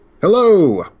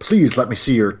Hello! Please let me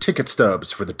see your ticket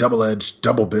stubs for the double-edged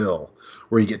double bill,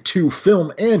 where you get 2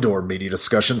 film and/or media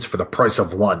discussions for the price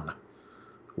of 1.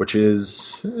 Which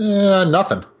is...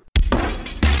 nothing.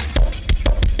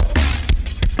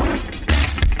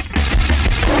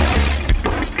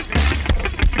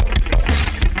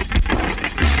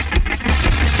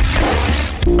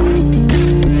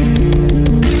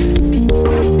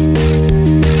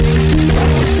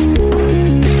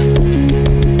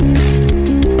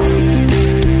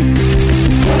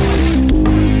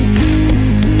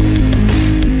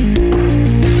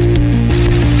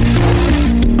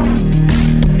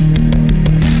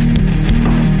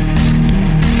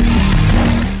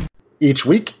 Each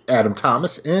week, Adam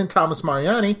Thomas and Thomas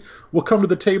Mariani will come to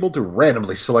the table to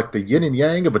randomly select the yin and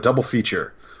yang of a double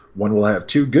feature. One will have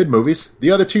 2 good movies,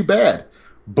 the other 2 bad.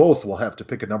 Both will have to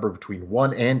pick a number between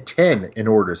 1 and 10 in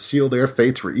order to seal their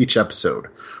fates for each episode.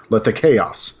 Let the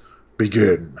chaos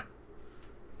begin.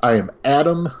 I am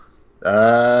Adam,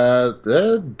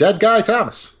 dead guy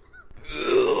Thomas.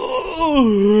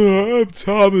 I'm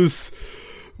Thomas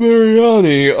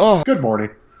Mariani. Oh. Good morning.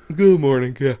 Good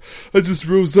morning, yeah. I just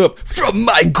rose up from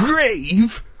my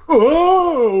grave!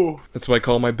 Oh! That's what I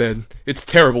call my bed. It's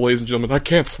terrible, ladies and gentlemen. I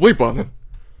can't sleep on it.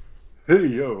 Hey,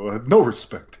 yo, no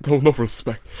respect. No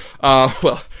respect.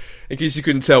 Well, in case you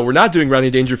couldn't tell, we're not doing Rodney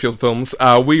Dangerfield films.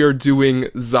 We are doing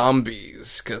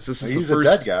zombies, because this is He's the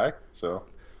first... a dead guy, so...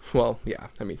 Well, yeah,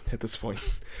 I mean, at this point.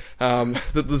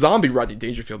 The zombie Rodney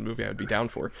Dangerfield movie I would be down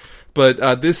for.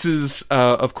 But this is,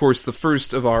 of course, the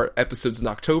first of our episodes in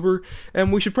October,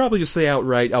 and we should probably just say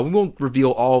outright, we won't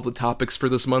reveal all of the topics for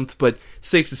this month, but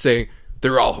safe to say,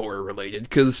 they're all horror-related,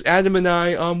 because Adam and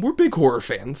I, we're big horror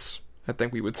fans. I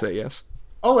think we would say yes.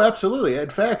 Oh, absolutely. In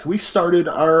fact, we started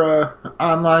our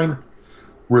online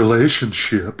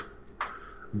relationship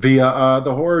via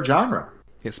the horror genre.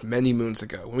 Yes, many moons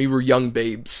ago, when we were young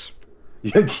babes.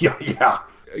 Yeah.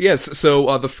 Yes,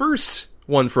 so the first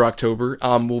one for October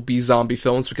will be zombie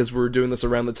films, because we're doing this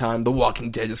around the time The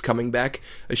Walking Dead is coming back.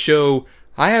 A show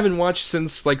I haven't watched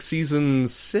since, season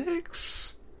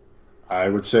 6? I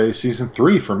would say season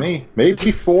 3 for me.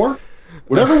 Maybe 4?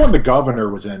 Whatever one the governor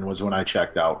was in was when I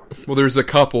checked out. Well, there's a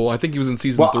couple. I think he was in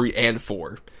season 3 and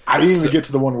 4. I didn't even get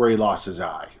to the one where he lost his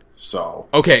eye, so...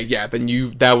 Okay, yeah, then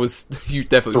you definitely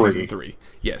season 3.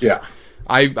 Yes. Yeah.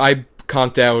 I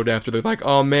conked out after they're like,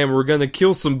 oh man, we're gonna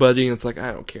kill somebody, and it's like,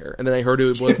 I don't care. And then I heard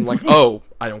it wasn't like, oh,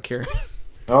 I don't care.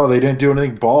 Oh, they didn't do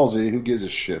anything ballsy. Who gives a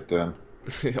shit then?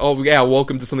 Oh yeah,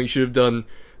 welcome to something you should have done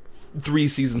 3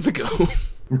 seasons ago.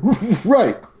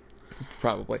 Right.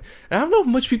 Probably. And I don't know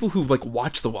much people who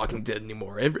watch The Walking Dead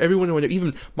anymore. Everyone,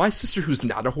 even my sister who's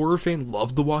not a horror fan,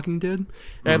 loved The Walking Dead.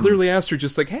 And I literally asked her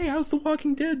just hey, how's The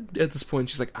Walking Dead at this point?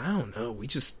 She's like, I don't know. We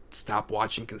just stopped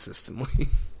watching consistently.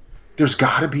 There's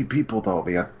gotta be people though,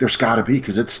 man. There's gotta be,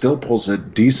 because it still pulls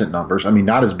in decent numbers. I mean,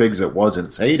 not as big as it was in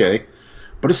its heyday,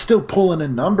 but it's still pulling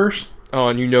in numbers. Oh,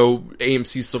 and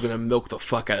AMC's still gonna milk the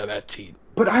fuck out of that teat.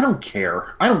 But I don't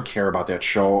care. I don't care about that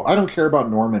show. I don't care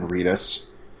about Norman Reedus.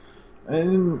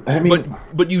 And, I mean,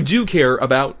 but you do care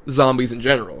about zombies in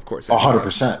general, of course.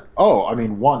 100%. Oh, I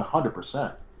mean,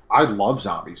 100%. I love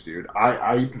zombies, dude.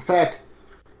 I in fact,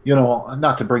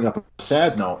 not to bring up a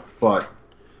sad note, but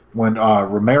when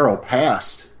Romero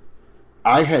passed,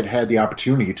 I had the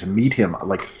opportunity to meet him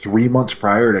 3 months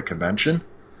prior to a convention,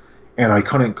 and I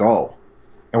couldn't go.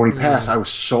 And when he passed, I was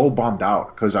so bummed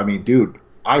out, because, I mean, dude,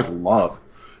 I love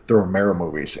the Romero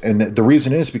movies. And the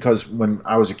reason is because when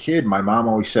I was a kid, my mom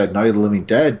always said Night of the Living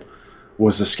Dead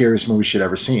was the scariest movie she'd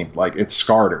ever seen. It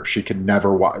scarred her. She could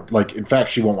never watch, in fact,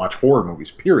 she won't watch horror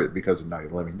movies, period, because of Night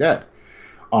of the Living Dead.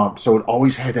 So it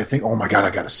always had that thing, oh my God, I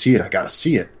gotta see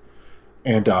it.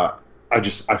 And I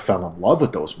fell in love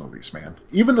with those movies, man.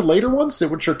 Even the later ones,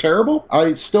 which are terrible,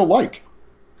 I still like.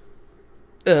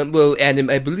 Well, Adam,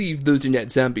 I believe those are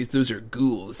not zombies, those are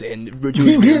ghouls, and Roger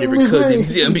never called them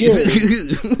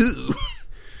zombies.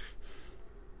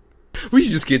 We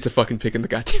should just get to fucking picking the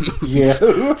goddamn movies.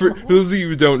 Yeah. For those of you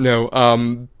who don't know,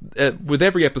 with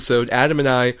every episode, Adam and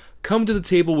I come to the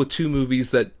table with 2 movies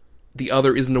that the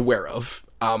other isn't aware of,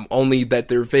 only that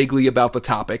they're vaguely about the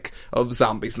topic of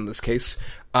zombies in this case,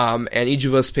 and each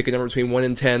of us pick a number between 1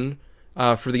 and 10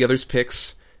 for the other's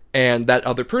picks, and that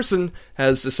other person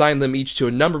has assigned them each to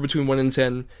a number between 1 and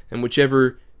 10, and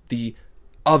whichever the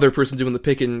other person doing the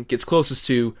picking gets closest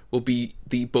to will be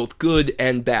the both good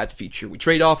and bad feature. We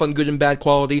trade off on good and bad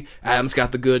quality. Adam's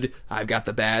got the good, I've got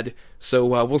the bad. So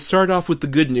we'll start off with the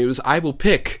good news. I will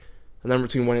pick a number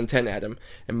between 1 and 10, Adam,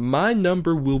 and my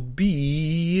number will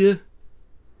be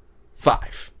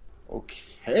 5.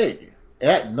 Okay.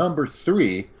 At number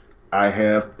 3, I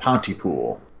have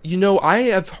Pontypool. You know, I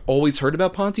have always heard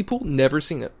about Pontypool, never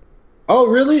seen it. Oh,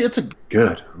 really? It's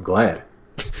good. I'm glad.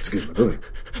 It's a good movie.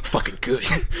 Fucking good.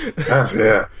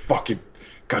 Yeah. Fucking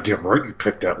goddamn right you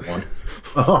picked that one.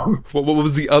 What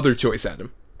was the other choice,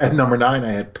 Adam? At number 9,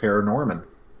 I had Paranorman.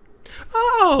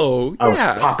 Oh, yeah. I was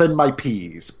popping my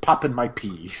peas.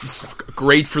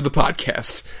 Great for the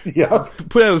podcast. Yeah.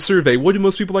 Put out a survey. What do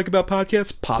most people like about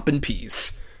podcasts? Popping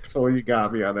peas. So you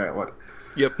got me on that one.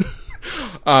 Yep.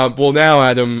 Well, now,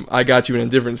 Adam, I got you in a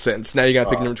different sense. Now you got to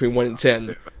pick a number between 1 and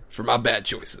 10 for my bad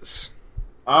choices.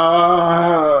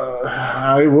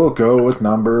 I will go with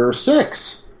number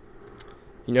 6.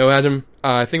 You know, Adam,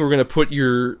 I think we're going to put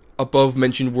your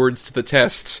above-mentioned words to the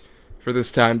test for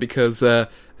this time, because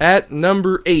at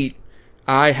number 8,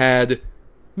 I had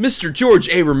Mr. George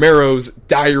A. Romero's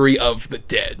Diary of the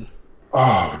Dead.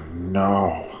 Oh,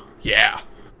 no. Yeah.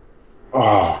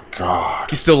 Oh,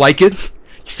 God. You still like it?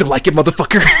 You still like it,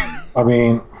 motherfucker? I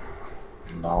mean,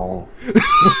 no.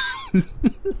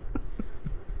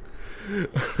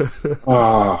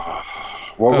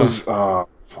 What was...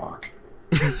 fuck.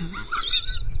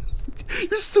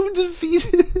 You're so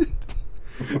defeated.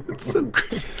 It's so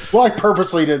great. Well, I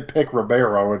purposely didn't pick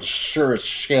Romero, and sure as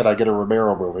shit I get a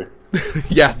Romero movie.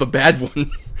 Yeah, the bad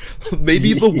one.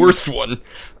 Maybe the worst one.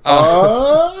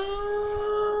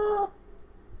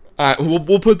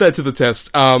 We'll put that to the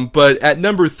test. But at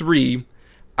number 3,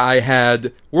 I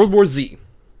had World War Z.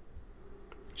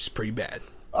 Which is pretty bad.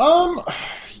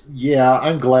 Yeah,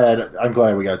 I'm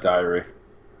glad we got Diary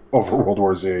over World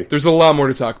War Z. There's a lot more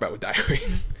to talk about with Diary.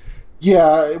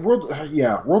 Yeah, World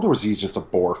War Z is just a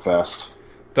bore fest.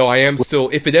 Though I am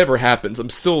still, if it ever happens, I'm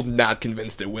still not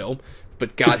convinced it will.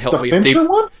 But God help me. Fincher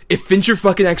one? If Fincher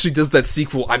fucking actually does that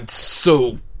sequel, I'm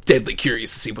so deadly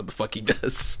curious to see what the fuck he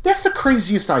does. That's the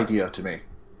craziest idea to me.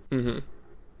 Mm-hmm.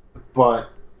 But,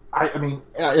 I mean,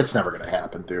 it's never going to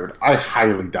happen, dude. I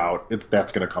highly doubt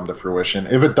that's going to come to fruition.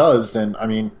 If it does, then, I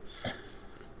mean,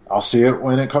 I'll see it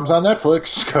when it comes on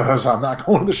Netflix, because I'm not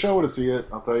going to the show to see it.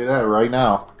 I'll tell you that right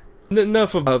now.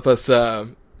 Enough of us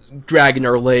dragging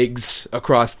our legs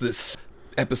across this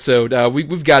episode.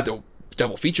 We've got a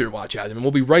double feature to watch, Adam, and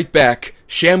we'll be right back,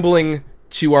 shambling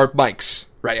to our mics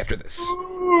right after this.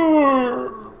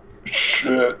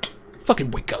 Shit.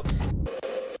 Fucking wake up. They're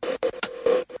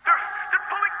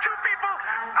pulling 2 people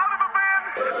out of a van!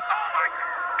 Oh my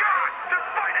God! They're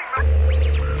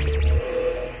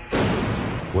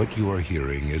fighting! What you are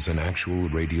hearing is an actual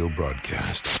radio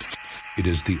broadcast. It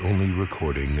is the only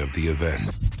recording of the event.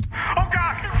 Oh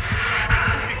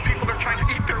God! These people are trying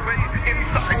to eat their way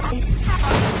inside.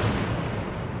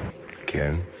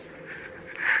 Ken?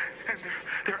 And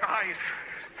their eyes.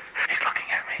 He's looking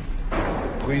at me.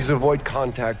 Please avoid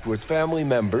contact with family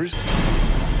members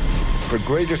for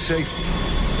greater safety.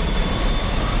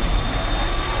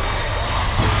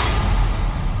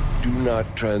 Do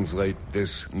not translate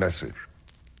this message.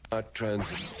 Not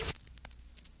translate.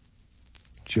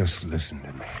 Just listen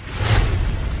to me.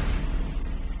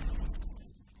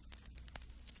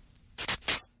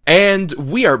 And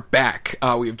we are back.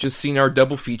 We have just seen our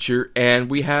double feature, and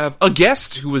we have a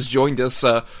guest who has joined us,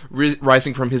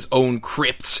 rising from his own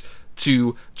crypt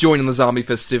to join in the zombie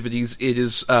festivities. It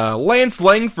is Lance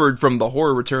Langford from the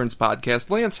Horror Returns podcast.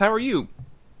 Lance, how are you?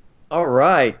 All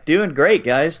right. Doing great,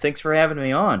 guys. Thanks for having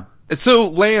me on. So,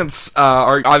 Lance,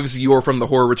 obviously you're from the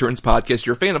Horror Returns podcast.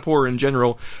 You're a fan of horror in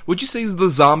general. Would you say the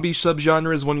zombie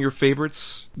subgenre is one of your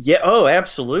favorites? Yeah, oh,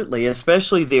 absolutely,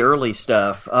 especially the early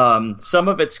stuff. Some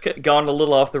of it's gone a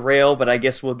little off the rail, but I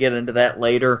guess we'll get into that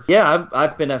later. Yeah,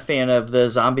 I've been a fan of the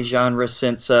zombie genre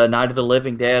since Night of the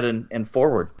Living Dead and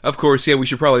forward. Of course, yeah, we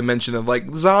should probably mention that,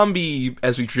 like, zombie,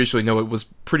 as we traditionally know it, was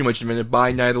pretty much invented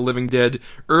by Night of the Living Dead.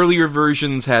 Earlier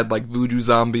versions had, like, voodoo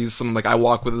zombies, something like I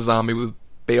Walk with a Zombie with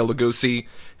Bela Lugosi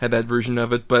had that version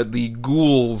of it, but the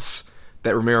ghouls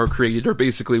that Romero created are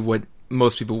basically what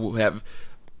most people have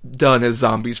done as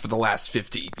zombies for the last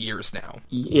 50 years now.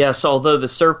 Yes, although The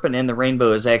Serpent and the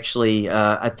Rainbow is actually,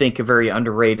 I think, a very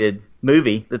underrated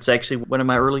movie. That's actually one of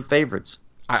my early favorites.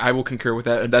 I will concur with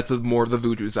that, and that's more of the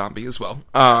voodoo zombie as well.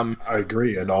 I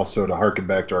agree, and also to harken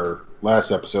back to our last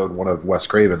episode, one of Wes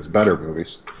Craven's better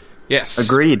movies. Yes.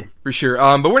 Agreed. For sure.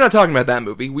 But we're not talking about that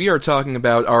movie. We are talking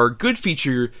about our good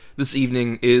feature this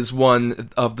evening is one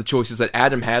of the choices that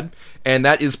Adam had, and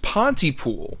that is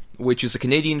Pontypool, which is a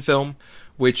Canadian film,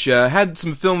 which had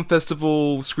some film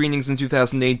festival screenings in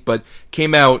 2008, but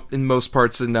came out in most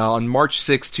parts on March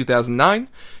 6, 2009.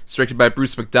 It's directed by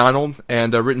Bruce McDonald,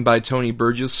 and written by Tony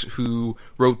Burgess, who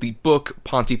wrote the book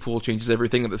Pontypool Changes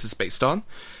Everything that this is based on.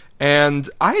 And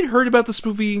I had heard about this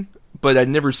movie, but I'd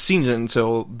never seen it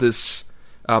until this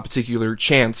particular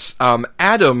chance.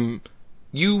 Adam,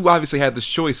 you obviously had this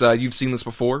choice. You've seen this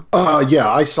before? Yeah,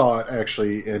 I saw it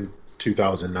actually in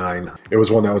 2009. It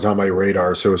was one that was on my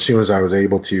radar, so as soon as I was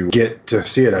able to get to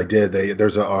see it, I did.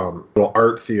 There's a little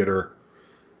art theater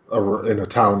in a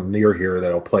town near here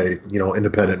that'll play,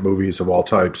 independent movies of all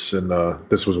types, and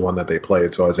this was one that they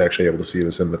played, so I was actually able to see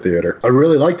this in the theater. I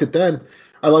really liked it then.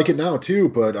 I like it now too,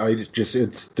 but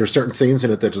there's certain scenes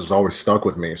in it that just always stuck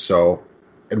with me. So,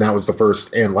 and that was the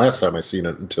first and last time I seen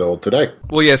it until today.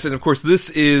 Well, yes, and of course this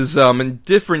is a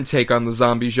different take on the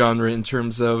zombie genre in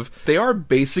terms of they are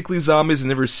basically zombies and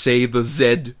never say the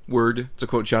Z word, to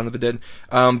quote Shaun of the Dead.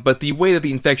 But the way that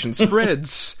the infection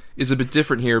spreads is a bit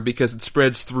different here because it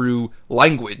spreads through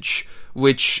language,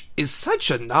 which is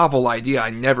such a novel idea I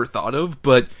never thought of,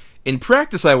 but in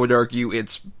practice I would argue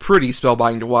it's pretty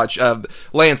spellbinding to watch.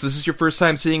 Lance, this is your first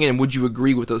time seeing it, and would you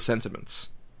agree with those sentiments?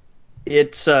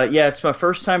 It's my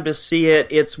first time to see it.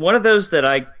 It's one of those that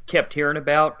I kept hearing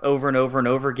about over and over and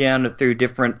over again through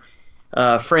different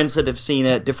friends that have seen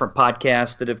it, different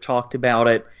podcasts that have talked about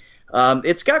it.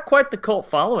 It's got quite the cult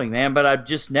following, man, but I've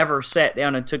just never sat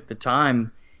down and took the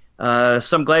time.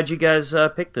 So I'm glad you guys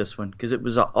picked this one, because it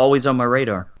was always on my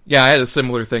radar. Yeah, I had a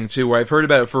similar thing, too, where I've heard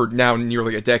about it for now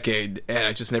nearly a decade, and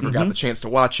I just never got the chance to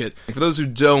watch it. For those who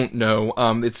don't know,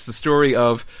 it's the story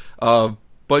of a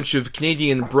bunch of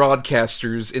Canadian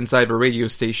broadcasters inside of a radio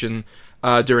station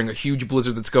during a huge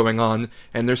blizzard that's going on,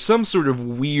 and there's some sort of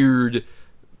weird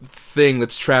thing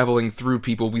that's traveling through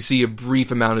people. We see a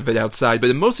brief amount of it outside, but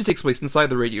it mostly takes place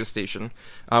inside the radio station,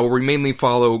 where we mainly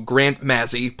follow Grant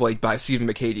Mazzy, played by Stephen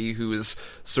McHatey, who is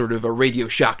sort of a radio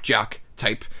shock jock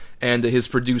type, and his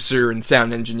producer and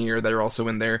sound engineer that are also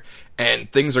in there,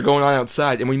 and things are going on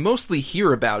outside, and we mostly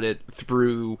hear about it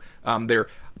through their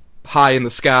high in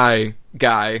the sky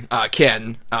guy,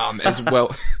 Ken, as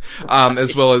well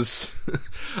as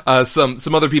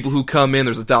some other people who come in.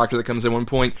 There's a doctor that comes in at one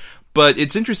point. But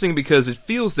it's interesting because it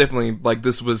feels definitely like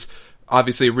this was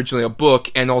obviously originally a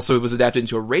book, and also it was adapted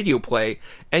into a radio play,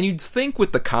 and you'd think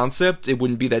with the concept it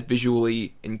wouldn't be that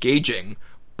visually engaging,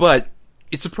 but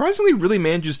it surprisingly really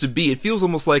manages to be. It feels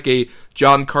almost like a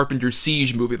John Carpenter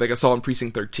Siege movie like I saw in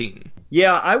Precinct 13.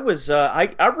 Yeah, I was I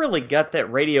really got that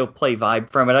radio play vibe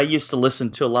from it. I used to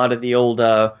listen to a lot of the old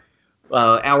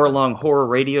hour-long horror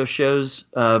radio shows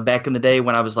back in the day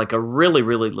when I was like a really,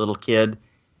 really little kid.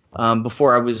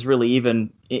 Before I was really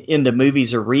even into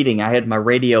movies or reading, I had my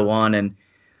radio on and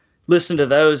listened to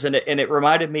those, and it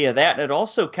reminded me of that. And it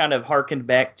also kind of harkened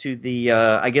back to the,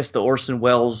 I guess, the Orson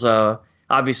Welles,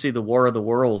 obviously the War of the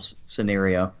Worlds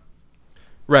scenario.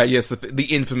 Right, yes, the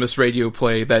infamous radio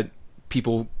play that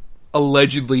people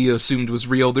allegedly assumed was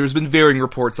real. There's been varying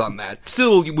reports on that.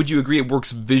 Still, would you agree it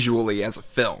works visually as a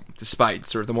film, despite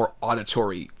sort of the more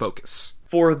auditory focus?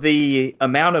 For the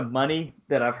amount of money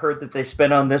that I've heard that they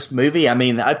spent on this movie, I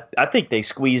mean, I think they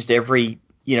squeezed every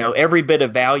bit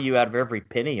of value out of every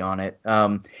penny on it.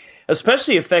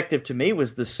 Especially effective to me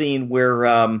was the scene where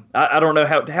I don't know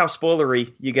how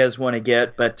spoilery you guys want to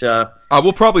get, but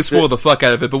we'll probably spoil the fuck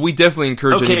out of it. But we definitely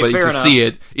encourage anybody to see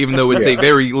it, even though it's a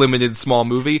very limited, small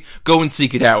movie. Go and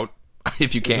seek it out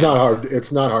if you can.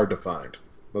 It's not hard to find.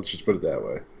 Let's just put it that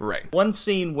way. Right. One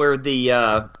scene where the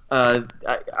I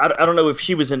don't know if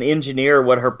she was an engineer or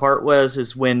what her part was,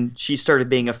 is when she started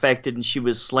being affected and she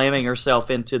was slamming herself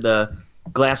into the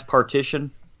glass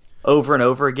partition over and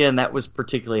over again. That was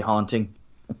particularly haunting.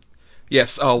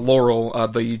 Yes, Laurel,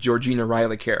 the Georgina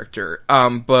Riley character.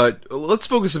 But let's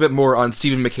focus a bit more on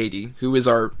Stephen McHatey, who is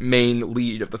our main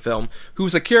lead of the film,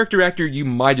 who's a character actor you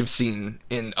might have seen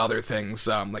in other things.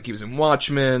 Like he was in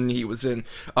Watchmen, he was in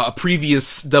a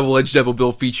previous double-edged double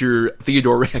bill feature,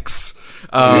 Theodore Rex.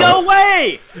 No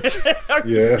way! Are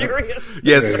you serious?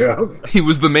 Yes, he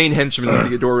was the main henchman of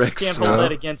Theodore Rex. Can't hold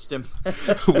that against him.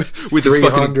 with his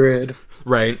 300.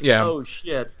 Right, yeah. Oh,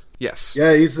 shit. Yes.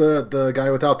 Yeah, he's the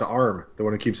guy without the arm, the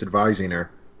one who keeps advising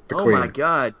her. The Queen. My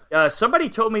God! Somebody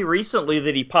told me recently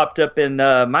that he popped up in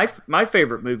my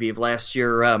favorite movie of last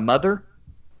year, Mother.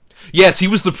 Yes, he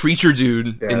was the preacher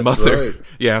dude in Mother. Right.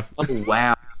 Yeah. Oh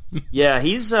wow! Yeah,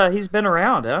 he's been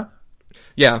around, huh?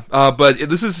 Yeah, but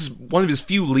this is one of his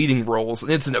few leading roles,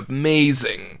 and it's an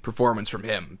amazing performance from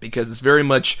him, because it's very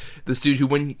much this dude who,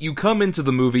 when you come into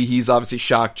the movie, he's obviously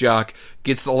shock jock,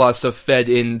 gets a lot of stuff fed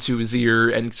into his ear,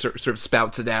 and sort of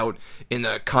spouts it out in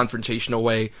a confrontational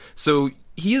way. So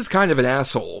he is kind of an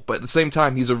asshole, but at the same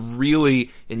time, he's a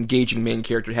really engaging main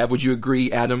character to have. Would you agree,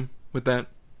 Adam, with that?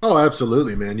 Oh,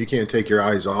 absolutely, man. You can't take your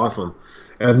eyes off him.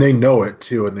 And they know it,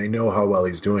 too, and they know how well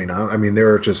he's doing. I mean,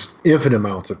 there are just infinite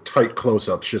amounts of tight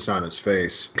close-ups just on his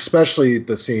face. Especially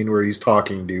the scene where he's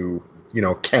talking to,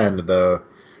 Ken, the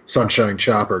Sunshine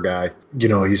Chopper guy. You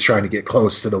know, he's trying to get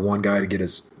close to the one guy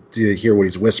to hear what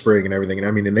he's whispering and everything. And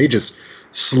I mean, and they just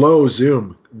slow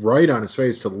zoom right on his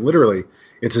face to literally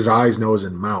it's his eyes, nose,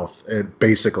 and mouth, and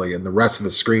basically, and the rest of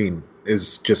the screen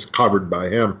is just covered by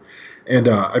him. And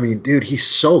I mean, dude, he's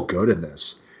so good in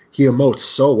this. He emotes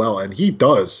so well, and he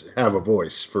does have a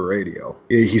voice for radio.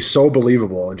 He's so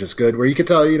believable and just good, where you can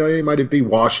tell, you know, he might be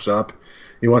washed up.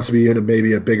 He wants to be in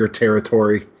maybe a bigger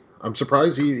territory. I'm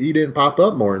surprised he didn't pop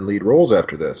up more in lead roles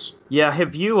after this. Yeah,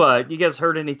 have you guys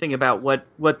heard anything about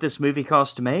what this movie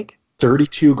cost to make?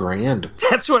 $32,000.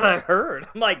 That's what I heard.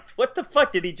 I'm like, what the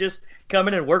fuck? Did he just come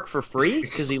in and work for free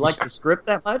because he liked the script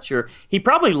that much, or he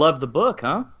probably loved the book,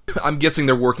 huh? I'm guessing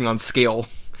they're working on scale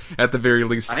at the very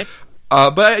least. Right.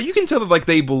 But you can tell that like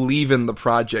they believe in the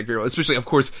project, especially, of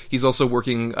course, he's also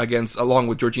working along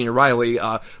with Georgina Riley,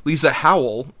 Lisa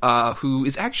Howell, who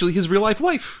is actually his real life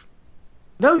wife.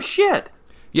 No shit.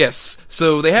 Yes,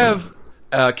 so they have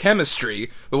chemistry,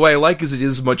 but what I like is it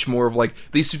is much more of like,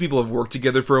 these two people have worked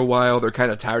together for a while, they're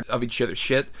kind of tired of each other's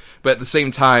shit, but at the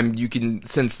same time, you can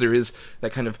sense there is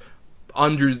that kind of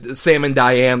under Sam and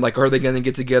Diane, like, are they going to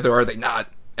get together, are they not?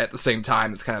 At the same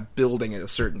time, it's kind of building at a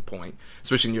certain point,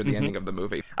 especially near the ending of the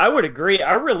movie. I would agree.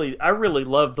 I really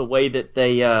love the way that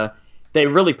they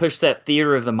really push that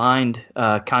theater of the mind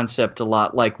concept a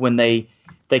lot. Like when they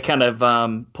kind of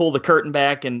pull the curtain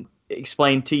back and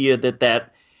explain to you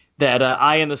that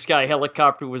eye in the sky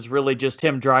helicopter was really just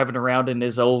him driving around in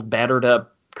his old battered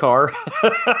up car.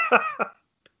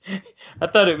 I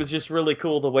thought it was just really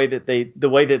cool the way that they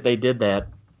did that.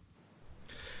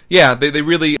 Yeah, they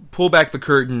really pull back the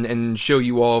curtain and show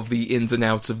you all of the ins and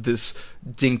outs of this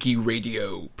dinky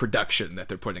radio production that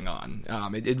they're putting on.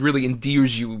 It really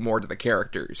endears you more to the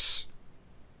characters.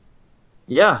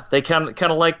 Yeah, they kind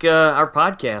of like our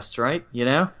podcasts, right? You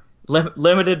know,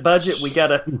 limited budget. We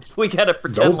gotta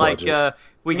pretend like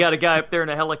we got a guy up there in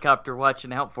a helicopter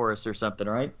watching out for us or something,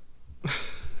 right?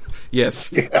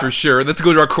 Yes, yeah. For sure. Let's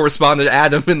go to our correspondent,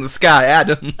 Adam, in the sky.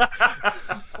 Adam.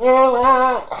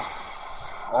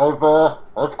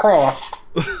 I've crashed.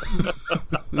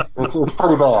 It's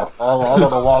pretty bad. I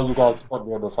don't know why you guys put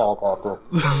me in this helicopter.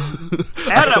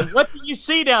 Adam, what do you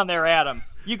see down there, Adam?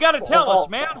 You got to tell us,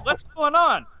 man. What's going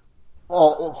on?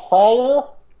 It's fire.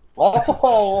 Lots of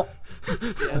fire.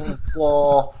 And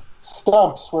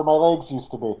stumps where my legs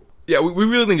used to be. Yeah, we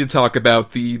really need to talk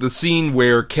about the scene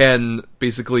where Ken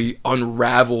basically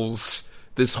unravels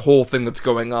this whole thing that's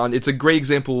going on. It's a great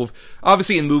example of,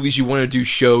 obviously in movies you want to do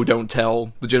show, don't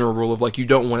tell, the general rule of like, you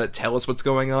don't want to tell us what's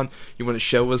going on, you want to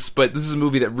show us, but this is a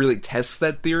movie that really tests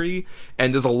that theory,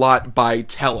 and does a lot by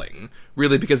telling,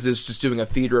 really, because it's just doing a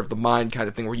theater of the mind kind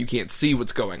of thing where you can't see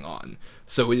what's going on.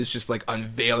 So it is just like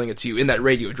unveiling it to you in that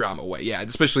radio drama way, yeah,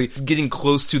 especially getting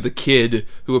close to the kid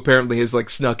who apparently has like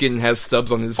snuck in and has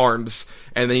stubs on his arms,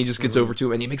 and then he just gets over to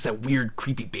him and he makes that weird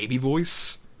creepy baby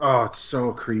voice. Oh, it's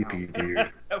so creepy, dude.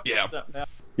 Yeah.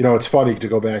 You know, it's funny to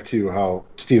go back to how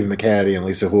Stephen McHattie and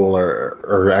Lisa Houle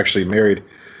are actually married.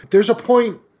 There's a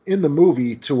point in the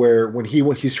movie to where when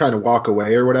he's trying to walk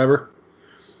away or whatever,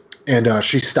 and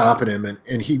she's stopping him,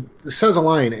 and he says a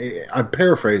line, I'm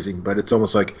paraphrasing, but it's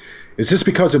almost like, is this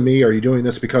because of me? Are you doing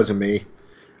this because of me?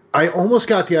 I almost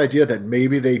got the idea that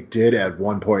maybe they did at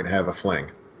one point have a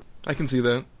fling. I can see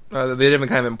that. They didn't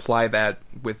kind of imply that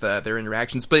with their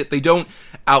interactions, but they don't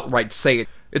outright say it.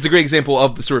 It's a great example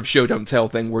of the sort of show don't tell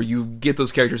thing where you get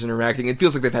those characters interacting. It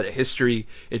feels like they've had a history.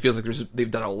 It feels like they've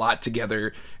done a lot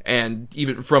together. And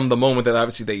even from the moment that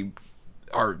obviously they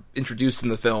are introduced in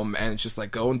the film, and it's just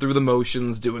like going through the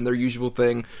motions, doing their usual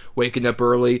thing, waking up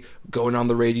early, going on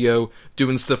the radio,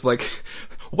 doing stuff like...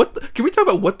 Can we talk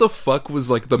about what the fuck was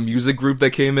like the music group that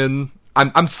came in?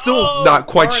 I'm still not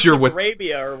quite Lawrence sure of what.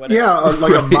 Arabia or whatever. Yeah,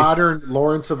 like a modern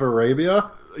Lawrence of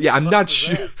Arabia. Yeah, I'm not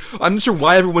sure. I'm not sure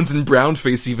why everyone's in brown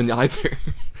face even either.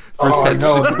 Oh, I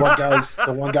know.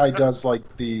 The one guy does like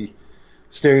the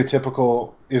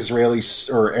stereotypical Israeli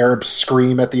or Arab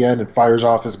scream at the end and fires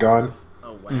off his gun.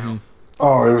 Oh wow. Mm-hmm.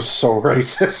 Oh, it was so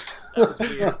racist.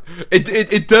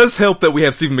 It does help that we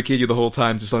have Stephen McHattie the whole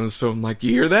time just on his phone. Like,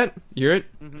 you hear that? You hear it?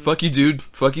 Mm-hmm. Fuck you, dude.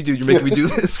 Fuck you, dude. You're making me do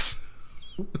this.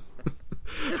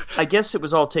 I guess it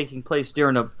was all taking place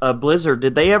during a blizzard.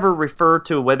 Did they ever refer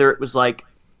to whether it was like,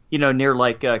 you know, near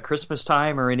like Christmas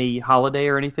time or any holiday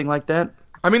or anything like that?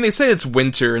 I mean, they say it's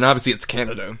winter, and obviously it's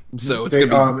Canada, so it's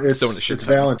gonna be still in a shit It's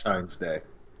time. Valentine's Day.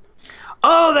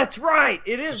 Oh, that's right.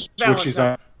 It is Valentine's Which she's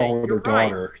on with her You're right.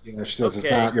 daughter. Yeah, she says it's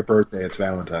Okay. not your birthday, it's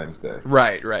Valentine's Day.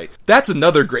 Right. That's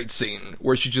another great scene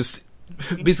where she just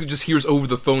basically just hears over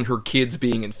the phone her kids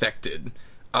being infected.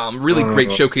 Really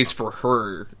great showcase for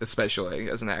her, especially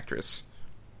as an actress.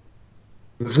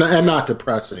 It's not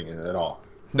depressing at all.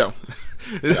 No.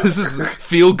 This is the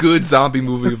feel-good zombie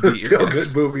movie of the year.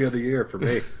 Feel-good movie of the year for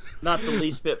me. Not the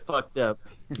least bit fucked up.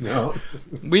 No.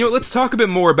 Well, let's talk a bit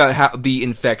more about how the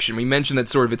infection. We mentioned that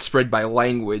sort of it's spread by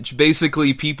language.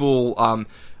 Basically, people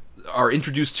are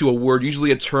introduced to a word,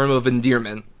 usually a term of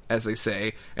endearment, as they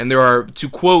say. And there are, to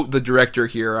quote the director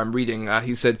here, I'm reading,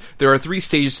 he said, there are 3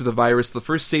 stages to the virus. The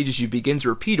first stage is you begin to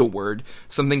repeat a word.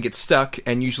 Something gets stuck,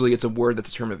 and usually it's a word that's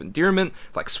a term of endearment,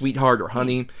 like sweetheart or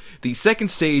honey. The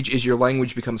second stage is your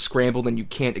language becomes scrambled and you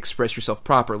can't express yourself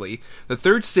properly. The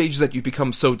third stage is that you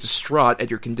become so distraught at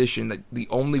your condition that the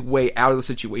only way out of the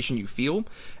situation you feel,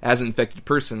 as an infected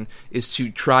person, is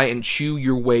to try and chew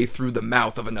your way through the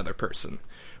mouth of another person.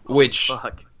 Which,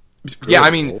 Fuck. yeah,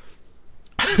 I mean...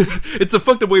 It's a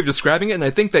fucked up way of describing it, and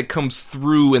I think that comes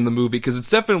through in the movie, because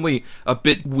it's definitely a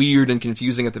bit weird and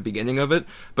confusing at the beginning of it,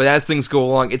 but as things go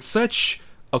along, it's such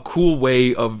a cool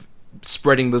way of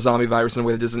spreading the zombie virus in a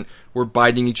way that isn't, we're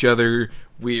biting each other,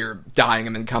 we're dying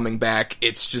and then coming back.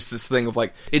 It's just this thing of,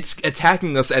 like, it's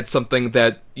attacking us at something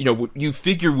that, you know, you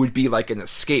figure would be like an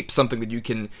escape, something that you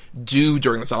can do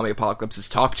during the zombie apocalypse is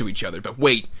talk to each other, but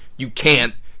wait, you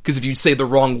can't. Because if you say the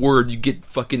wrong word, you get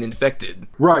fucking infected.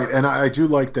 Right, and I do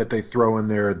like that they throw in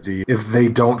there if they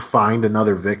don't find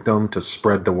another victim to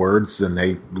spread the words, then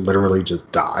they literally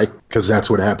just die. Because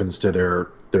that's what happens to their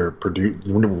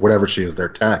whatever she is, their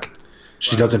tech.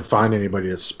 She doesn't find anybody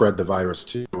to spread the virus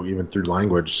to, even through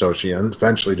language, so she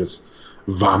eventually just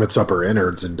vomits up her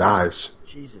innards and dies.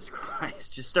 Jesus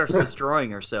Christ. Just starts destroying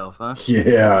herself, huh?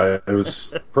 Yeah, it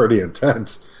was pretty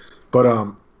intense.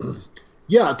 But,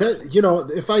 yeah, that, you know,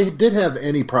 if I did have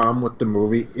any problem with the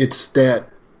movie, it's that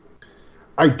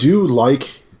I do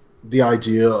like the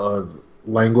idea of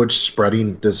language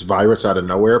spreading this virus out of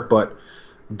nowhere, but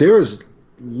there is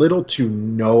little to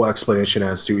no explanation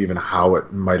as to even how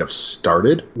it might have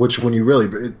started, which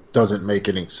it doesn't make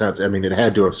any sense. I mean, it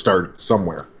had to have started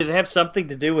somewhere. Did it have something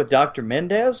to do with Dr.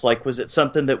 Mendez? Like, was it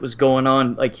something that was going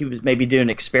on, like he was maybe doing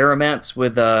experiments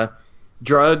with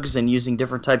drugs and using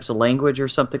different types of language or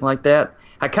something like that?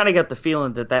 I kind of got the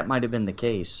feeling that might have been the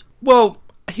case. Well,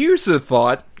 here's a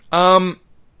thought. Wouldn't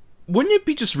it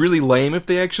be just really lame if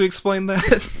they actually explained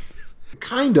that?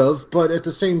 Kind of, but at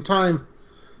the same time,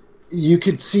 you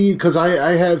could see, because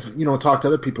I have, you know, talked to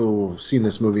other people who've seen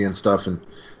this movie and stuff, and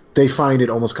they find it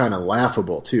almost kind of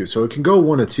laughable, too. So it can go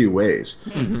one of two ways.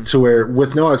 Mm-hmm. To where,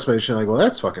 with no explanation, like, well,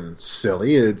 that's fucking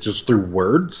silly. It just through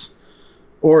words.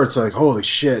 Or it's like, holy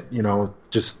shit, you know,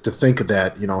 just to think of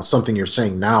that, you know, something you're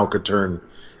saying now could turn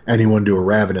anyone to a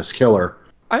ravenous killer.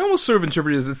 I almost sort of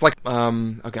interpret it as, it's like,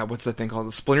 oh god, what's that thing called?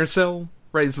 The Splinter Cell?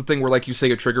 Right? It's the thing where, like, you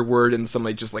say a trigger word and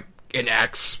somebody just, like,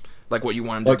 enacts, like, what you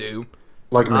want them to do.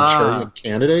 Like a Manchurian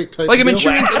Candidate type like of a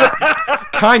Manchurian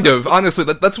kind of, honestly.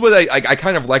 That's what I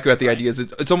kind of like about the idea, is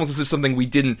it's almost as if something we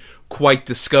didn't quite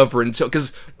discover until,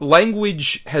 because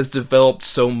language has developed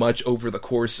so much over the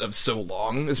course of so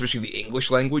long, especially the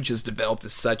English language has developed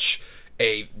as such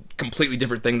a completely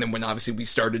different thing than when obviously we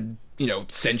started, you know,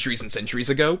 centuries and centuries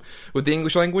ago with the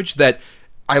English language, that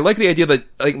I like the idea that,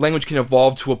 like, language can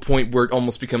evolve to a point where it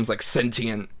almost becomes, like,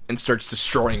 sentient and starts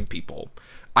destroying people.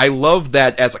 I love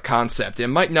that as a concept. It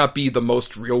might not be the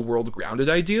most real-world grounded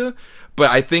idea, but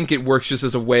I think it works just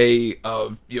as a way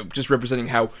of, you know, just representing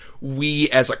how we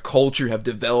as a culture have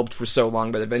developed for so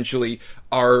long that eventually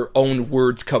our own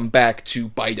words come back to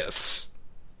bite us.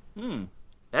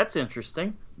 That's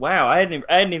interesting. Wow, I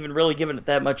hadn't even really given it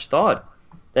that much thought.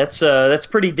 That's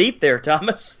pretty deep there,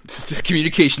 Thomas. This is a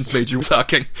communications major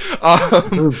talking.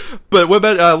 But what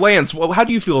about Lance? Well, how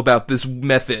do you feel about this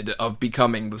method of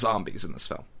becoming the zombies in this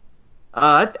film?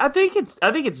 I think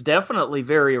it's definitely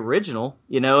very original,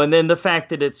 you know. And then the fact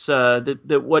that it's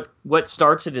that what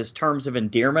starts it as terms of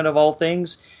endearment of all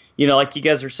things. You know, like you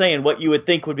guys are saying, what you would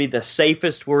think would be the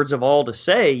safest words of all to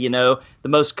say, you know, the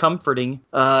most comforting,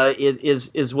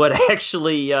 is what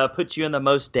actually puts you in the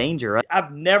most danger.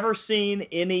 I've never seen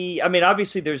any. I mean,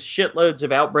 obviously, there's shitloads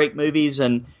of outbreak movies,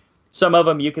 and some of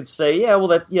them you could say, yeah, well,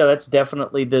 that's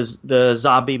definitely the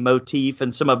zombie motif,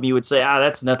 and some of them you would say,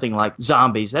 that's nothing like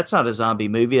zombies. That's not a zombie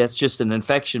movie. That's just an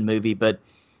infection movie. But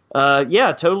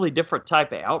yeah, totally different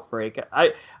type of outbreak.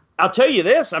 I'll tell you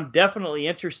this: I'm definitely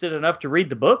interested enough to read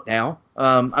the book now.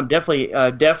 I'm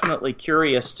definitely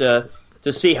curious to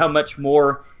see how much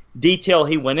more detail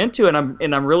he went into, and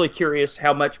I'm really curious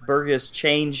how much Burgess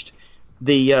changed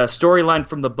the storyline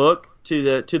from the book to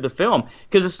the film,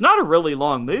 because it's not a really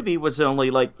long movie. Was it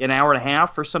only like an hour and a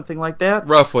half or something like that?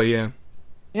 Roughly, yeah.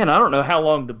 And I don't know how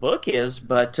long the book is,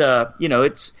 but you know,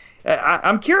 it's.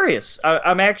 I'm curious.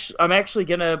 I'm actually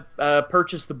gonna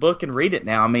purchase the book and read it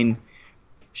now. I mean.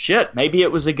 shit, maybe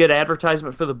it was a good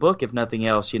advertisement for the book, if nothing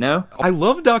else, you know? I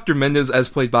love Dr. Mendez as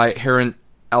played by Heron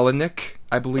Elenick,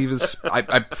 I believe is...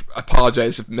 I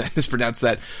apologize if I mispronounced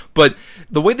that. But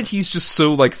the way that he's just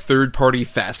so, like, third-party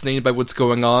fascinated by what's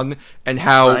going on, and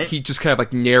how he just kind of,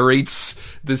 like, narrates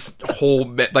this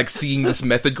whole, seeing this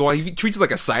method go on. He treats it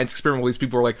like a science experiment where these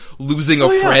people are, like, losing a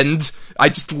friend. I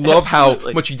just love how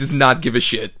much he does not give a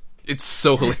shit. It's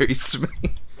so hilarious to me.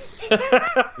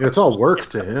 It's all work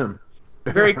to him.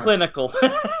 Very clinical.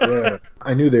 Yeah.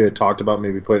 I knew they had talked about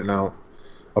maybe putting out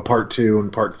a part 2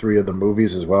 and part 3 of the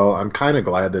movies as well. I'm kind of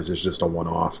glad this is just a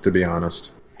one-off, to be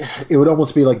honest. It would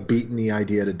almost be like beating the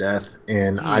idea to death,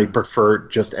 and I prefer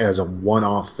it just as a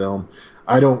one-off film.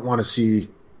 I don't want to see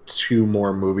 2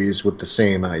 more movies with the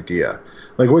same idea.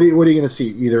 Like, what are you going to see?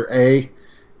 Either A,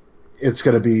 it's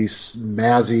going to be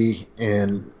Mazzy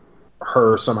and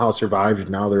her somehow survived, and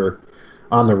now they're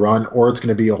on the run, or it's going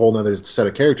to be a whole other set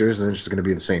of characters, and it's just going to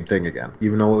be the same thing again.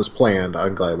 Even though it was planned,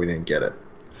 I'm glad we didn't get it.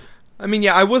 I mean,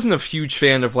 yeah, I wasn't a huge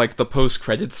fan of, like, the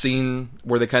post-credit scene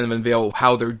where they kind of unveil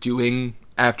how they're doing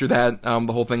after that,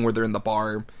 the whole thing where they're in the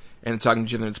bar and talking to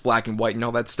each other and it's black and white and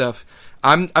all that stuff.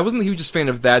 I wasn't the hugest fan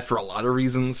of that for a lot of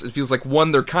reasons. It feels like,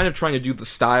 one, they're kind of trying to do the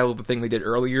style of the thing they did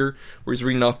earlier, where he's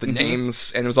reading off the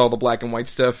names and it was all the black and white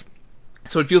stuff.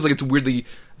 So it feels like it's weirdly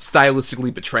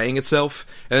stylistically betraying itself.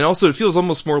 And then also it feels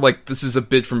almost more like this is a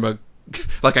bit from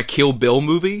a Kill Bill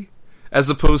movie, as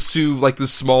opposed to, like,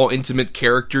 this small, intimate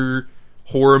character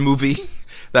horror movie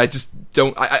that I just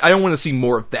don't... I don't want to see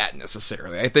more of that,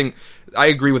 necessarily. I think... I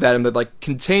agree with Adam that, like,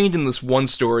 contained in this one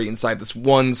story inside this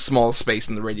one small space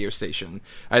in the radio station,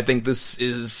 I think this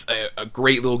is a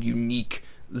great little unique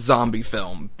zombie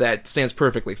film that stands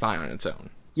perfectly fine on its own.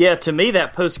 Yeah, to me,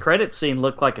 that post-credit scene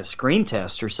looked like a screen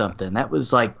test or something. That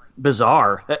was, like,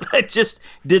 bizarre. It just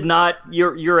did not...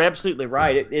 You're absolutely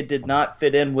right. It did not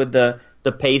fit in with the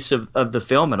pace of the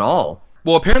film at all.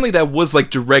 Well, apparently that was, like,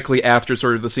 directly after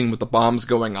sort of the scene with the bombs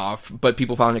going off, but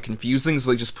people found it confusing,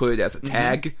 so they just put it as a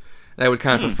tag. And I would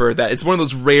kind of prefer that. It's one of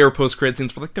those rare post-credit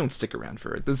scenes where, like, don't stick around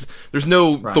for it. There's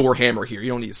no Thor hammer here. You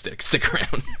don't need to stick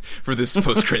around for this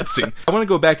post-credit scene. I want to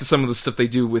go back to some of the stuff they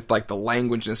do with, like, the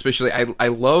language, and especially I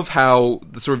love how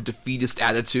the sort of defeatist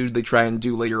attitude they try and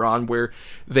do later on, where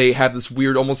they have this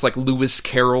weird, almost like Lewis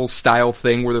Carroll style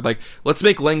thing, where they're like, let's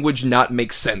make language not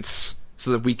make sense so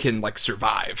that we can, like,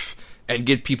 survive. And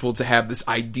get people to have this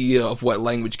idea of what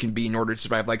language can be in order to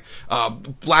survive. Like,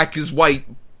 black is white,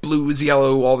 blue is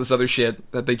yellow, all this other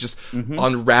shit that they just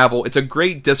unravel. It's a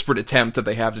great desperate attempt that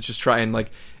they have to just try and,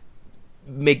 like,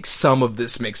 make some of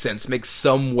this make sense. Make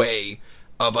some way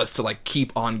of us to, like,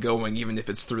 keep on going, even if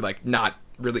it's through, like, not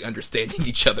really understanding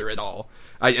each other at all.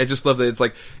 I just love that it's,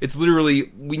 like, it's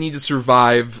literally, we need to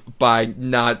survive by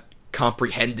not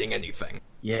comprehending anything.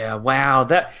 Yeah, wow,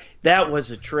 that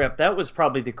was a trip. That was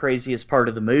probably the craziest part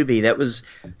of the movie. That was,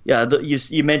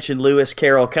 you mentioned Lewis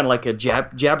Carroll, kind of like a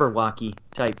Jabberwocky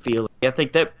type feel. I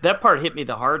think that part hit me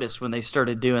the hardest when they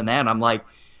started doing that. I'm like,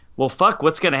 well, fuck,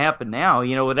 what's going to happen now?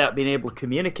 You know, without being able to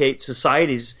communicate,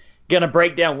 society's going to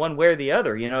break down one way or the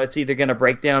other. You know, it's either going to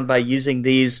break down by using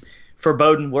these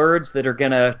foreboding words that are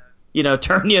going to, you know,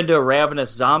 turn you into a ravenous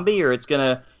zombie, or it's going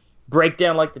to break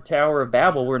down like the Tower of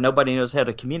Babel, where nobody knows how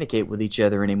to communicate with each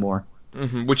other anymore.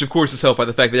 Which, of course, is helped by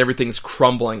the fact that everything's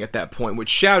crumbling at that point, which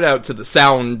shout out to the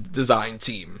sound design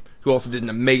team, who also did an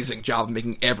amazing job of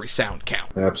making every sound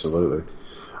count. Absolutely.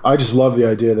 I just love the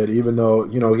idea that even though,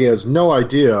 you know, he has no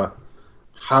idea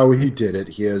how he did it,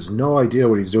 he has no idea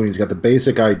what he's doing, he's got the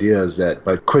basic ideas that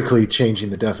by quickly changing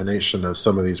the definition of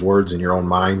some of these words in your own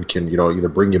mind can, you know, either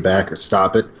bring you back or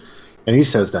stop it. And he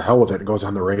says, the hell with it, and goes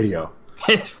on the radio.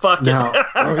 Fuck now,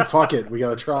 it. Fuck it, we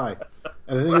gotta try.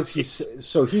 And the thing is,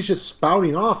 he's just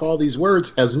spouting off all these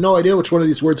words, has no idea which one of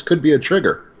these words could be a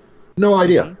trigger. No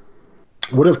idea.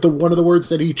 What if one of the words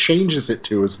that he changes it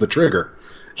to is the trigger?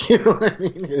 You know what I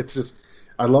mean? It's just,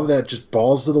 I love that, just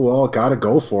balls to the wall, gotta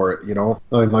go for it, you know?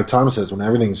 Like Thomas says, when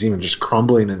everything's even just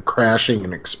crumbling and crashing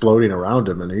and exploding around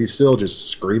him, and he's still just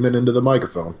screaming into the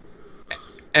microphone.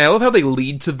 And I love how they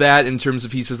lead to that in terms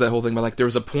of, he says that whole thing about, like, there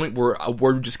was a point where a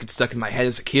word would just get stuck in my head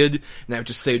as a kid, and I would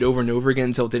just say it over and over again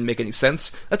until it didn't make any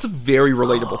sense. That's a very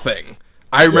relatable thing.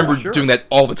 I remember doing that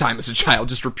all the time as a child,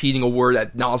 just repeating a word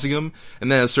ad nauseum, and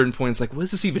then at a certain point it's like, what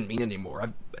does this even mean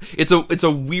anymore? It's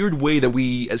a weird way that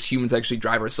we as humans actually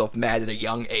drive ourselves mad at a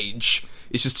young age.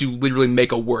 It's just to literally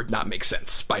make a word not make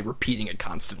sense by repeating it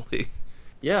constantly.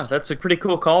 Yeah, that's a pretty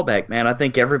cool callback, man. I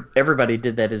think everybody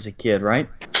did that as a kid, right?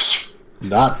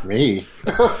 Not me.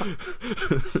 I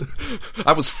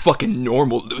was fucking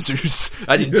normal, losers.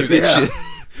 I didn't do that shit.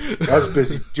 I was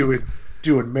busy doing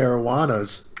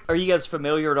marijuanas. Are you guys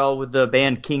familiar at all with the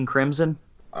band King Crimson?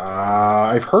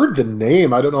 I've heard the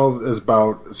name. I don't know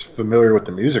as familiar with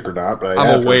the music or not, but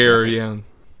I'm aware. Yeah,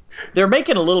 they're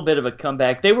making a little bit of a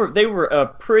comeback. They were a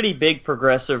pretty big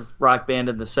progressive rock band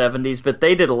in the 70s, but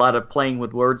they did a lot of playing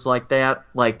with words like that.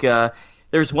 Like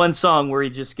there's one song where he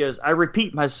just goes, "I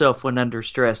repeat myself when under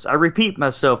stress. I repeat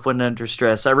myself when under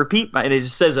stress. I repeat my," and he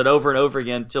just says it over and over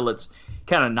again until it's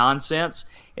kind of nonsense.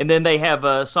 And then they have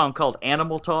a song called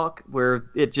Animal Talk, where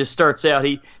it just starts out,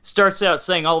 he starts out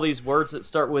saying all these words that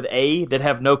start with A that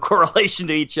have no correlation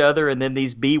to each other, and then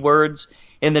these B words.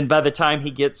 And then by the time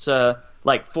he gets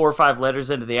like 4 or 5 letters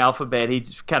into the alphabet, he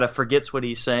just kind of forgets what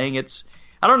he's saying.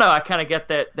 I don't know, I kind of get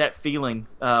that feeling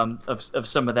of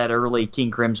some of that early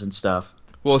King Crimson stuff.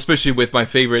 Well, especially with my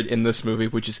favorite in this movie,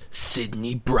 which is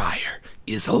Sidney Breyer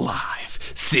is alive.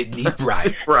 Sidney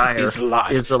Breyer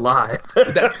is alive.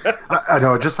 I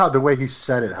know, just how the way he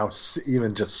said it, how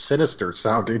even just sinister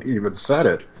sounding he even said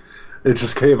it. It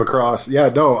just came across. Yeah,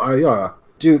 no,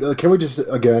 dude, can we just,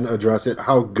 again, address it,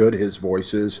 how good his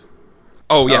voice is?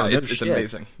 Oh, yeah, it's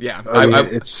amazing. Yeah.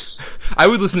 I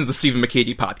would listen to the Stephen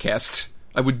McCady podcast.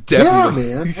 I would definitely.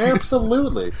 Yeah, man,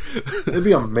 absolutely. It'd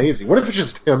be amazing. What if it's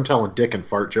just him telling dick and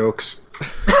fart jokes?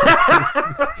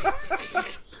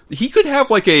 He could have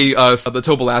like the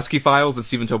Tobolowsky files that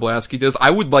Stephen Tobolowsky does.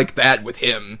 I would like that with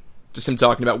him. Just him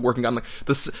talking about working on like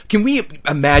this. Can we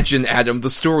imagine, Adam, the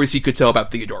stories he could tell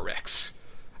about Theodore Rex?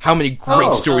 How many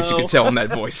great stories he could tell in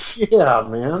that voice? Yeah,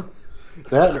 man.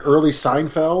 That and early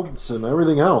Seinfeld and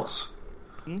everything else.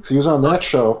 So he was on that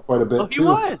show quite a bit too. He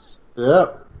was. Yeah.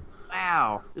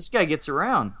 Wow, this guy gets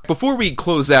around. Before we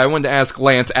close out, I wanted to ask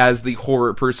Lance, as the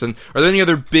horror person, are there any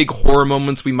other big horror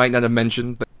moments we might not have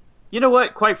mentioned? You know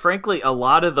what? Quite frankly, a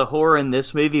lot of the horror in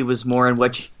this movie was more in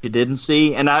what you didn't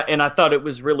see, and I thought it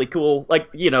was really cool. Like,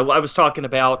 I was talking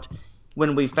about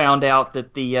when we found out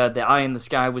that the eye in the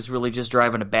sky was really just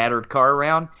driving a battered car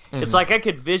around. Mm-hmm. It's like I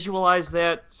could visualize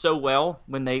that so well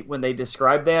when they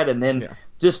described that, and then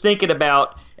just thinking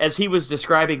about as he was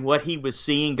describing what he was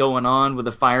seeing going on with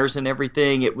the fires and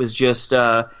everything, it was just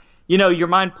your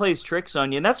mind plays tricks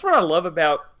on you, and that's what I love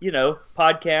about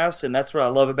podcasts, and that's what I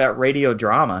love about radio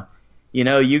drama.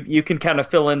 You can kind of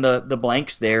fill in the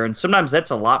blanks there, and sometimes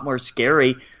that's a lot more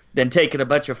scary than taking a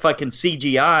bunch of fucking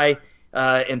CGI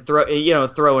and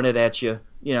throwing it at you.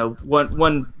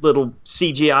 One little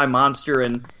CGI monster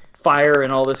and fire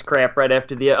and all this crap right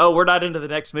after we're not into the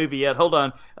next movie yet. Hold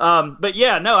on. But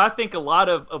yeah, no, I think a lot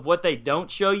of what they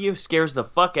don't show you scares the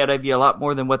fuck out of you a lot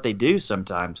more than what they do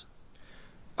sometimes.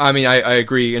 I mean, I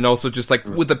agree, and also just like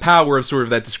with the power of sort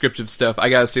of that descriptive stuff, I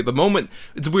gotta say, the moment,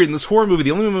 it's weird, in this horror movie, the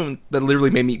only moment that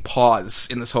literally made me pause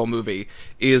in this whole movie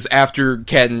is after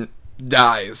Ken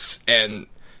dies, and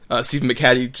Stephen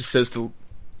McCady just says to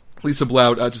Lisa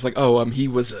Bloud, just like, he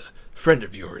was a friend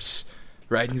of yours,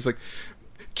 right? And he's like,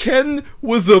 Ken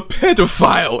was a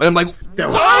pedophile. And I'm like, that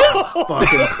was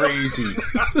fucking crazy.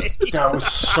 That was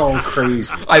so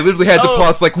crazy. I literally had to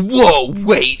pause like, whoa,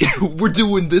 wait, we're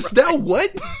doing this now?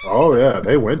 What? Oh, yeah,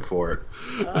 they went for it.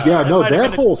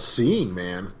 That whole scene,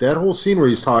 man. That whole scene where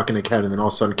he's talking to Ken, and then all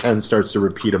of a sudden Ken starts to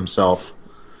repeat himself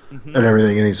and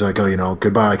everything, and he's like,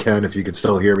 goodbye, Ken, if you can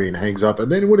still hear me, and hangs up.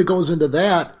 And then when it goes into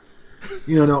that,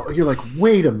 you're like,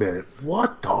 wait a minute,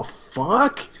 what the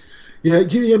fuck? Yeah,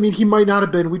 I mean, he might not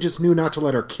have been. We just knew not to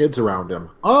let our kids around him.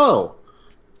 Oh,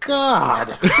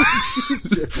 God.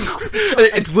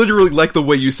 It's literally like the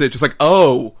way you said, just like,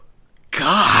 oh,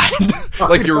 God.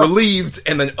 Like you're relieved,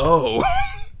 and then, oh.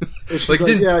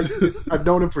 I've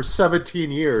known him for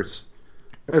 17 years.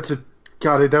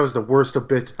 God, that was the worst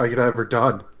bit I could have ever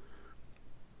done.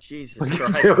 Jesus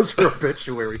Christ. That was her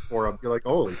obituary for him. You're like,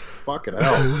 holy fucking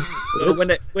hell.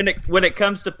 When it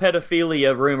comes to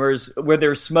pedophilia rumors, where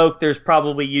there's smoke, there's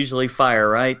probably usually fire,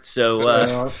 right?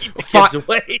 So keep the kids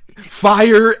away.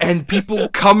 Fire and people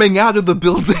coming out of the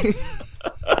building.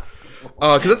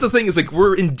 Because that's the thing, is like,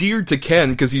 we're endeared to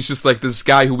Ken because he's just like this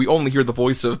guy who we only hear the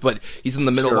voice of, but he's in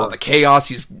the middle of all the chaos.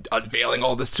 He's unveiling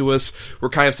all this to us. We're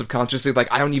kind of subconsciously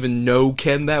like, I don't even know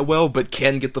Ken that well, but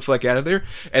Ken, get the fuck out of there.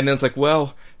 And then it's like,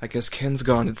 well, I guess Ken's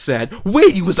gone. It's sad.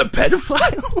 Wait, he was a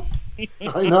pedophile?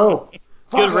 I know.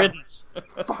 Good riddance.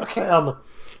 Fuck him.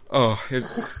 Oh,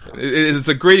 it's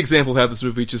a great example of how this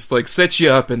movie just like sets you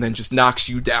up and then just knocks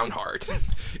you down hard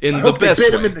in the best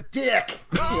way. Bit him in the dick.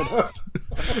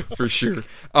 For sure.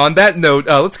 On that note,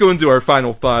 let's go into our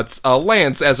final thoughts.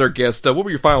 Lance, as our guest, what were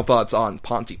your final thoughts on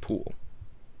Pontypool?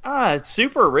 It's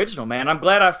super original, man. I'm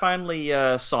glad I finally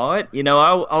saw it. I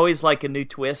always like a new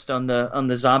twist on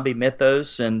the zombie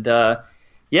mythos, and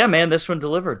yeah, man, this one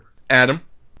delivered. Adam?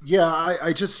 Yeah,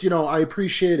 I just, I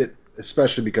appreciate it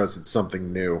especially because it's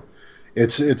something new.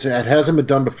 It hasn't been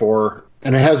done before,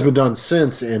 and it hasn't been done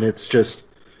since, and it's just,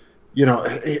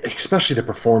 especially the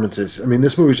performances. I mean,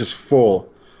 this movie's just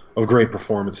full of great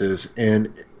performances,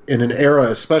 and in an era,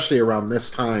 especially around this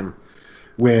time,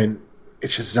 when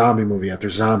it's just zombie movie after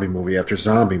zombie movie after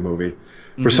zombie movie,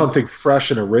 for something fresh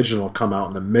and original come out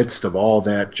in the midst of all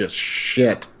that just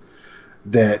shit,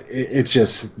 that it's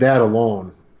just that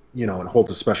alone, it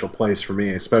holds a special place for me,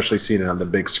 especially seeing it on the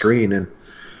big screen. And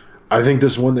I think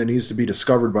this is one that needs to be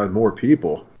discovered by more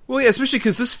people. Well, yeah, especially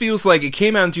because this feels like it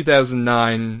came out in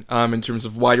 2009 in terms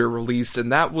of wider release,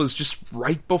 and that was just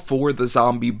right before the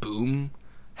zombie boom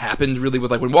happened, really, with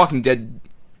like when Walking Dead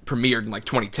premiered in like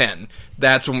 2010.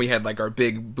 That's when we had like our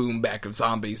big boom back of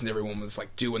zombies, and everyone was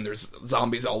like doing their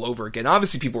zombies all over again.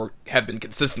 Obviously, people have been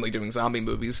consistently doing zombie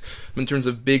movies, but in terms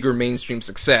of bigger mainstream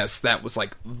success, that was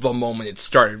like the moment it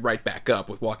started right back up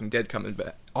with Walking Dead coming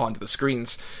back onto the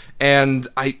screens. And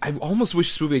I almost wish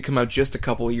this movie had come out just a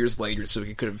couple of years later, so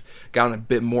it could have gotten a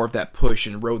bit more of that push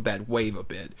and rode that wave a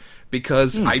bit.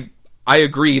 Because I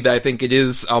agree that I think it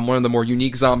is one of the more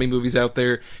unique zombie movies out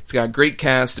there. It's got a great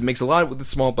cast, it makes a lot with a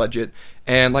small budget,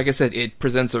 and like I said, it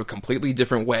presents a completely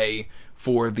different way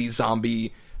for the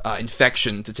zombie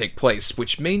infection to take place,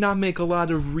 which may not make a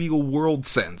lot of real-world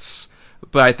sense,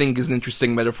 but I think is an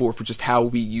interesting metaphor for just how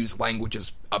we use language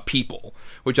as a people,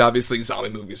 which obviously zombie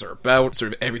movies are about.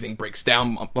 Sort of everything breaks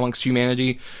down amongst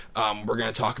humanity. We're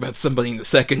going to talk about somebody in a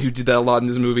second who did that a lot in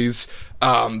his movies.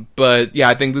 But yeah,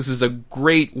 I think this is a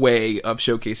great way of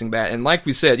showcasing that. And like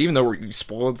we said, even though we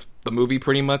spoiled the movie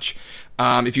pretty much,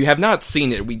 if you have not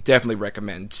seen it, we definitely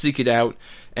recommend seek it out,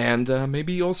 and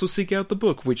maybe also seek out the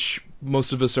book, which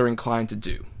most of us are inclined to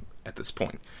do at this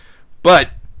point. But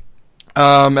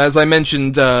as I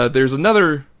mentioned, there's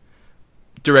another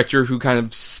director who kind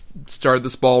of started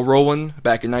this ball rolling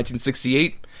back in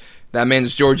 1968. That man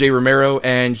is George A. Romero,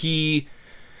 and he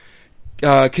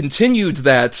continued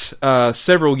that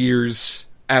several years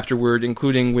afterward,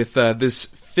 including with this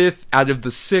fifth out of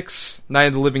the 6 Night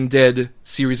of the Living Dead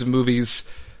series of movies,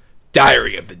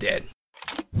 Diary of the Dead.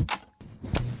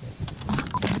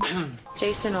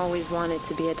 Jason always wanted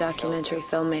to be a documentary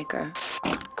filmmaker.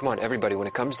 Come on, everybody, when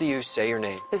it comes to you, say your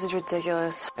name. This is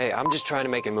ridiculous. Hey, I'm just trying to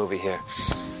make a movie here.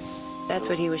 That's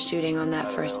what he was shooting on that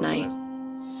first night.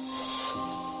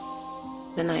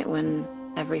 The night when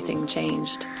everything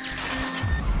changed.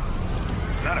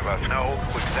 None of us know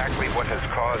exactly what has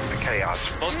caused the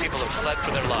chaos. Most people have fled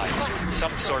for their lives.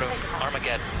 Some sort of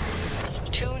Armageddon.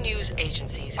 2 news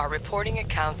agencies are reporting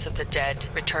accounts of the dead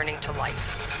returning to life.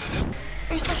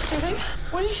 Are you still shooting?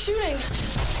 What are you shooting?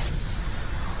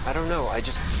 I don't know,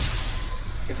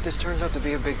 if this turns out to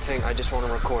be a big thing, I just want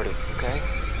to record it, okay?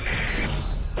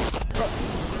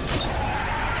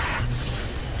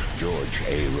 George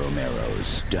A.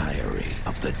 Romero's Diary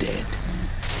of the Dead.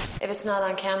 If it's not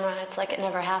on camera, it's like it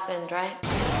never happened, right?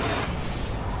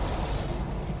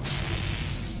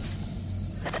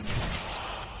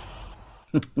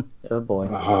 Oh boy.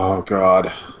 Oh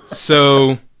god.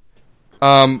 So,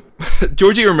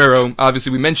 George A. Romero,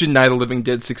 obviously we mentioned Night of the Living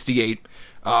Dead 68,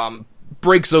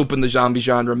 breaks open the zombie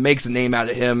genre, makes a name out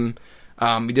of him.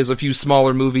 He does a few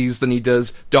smaller movies, then he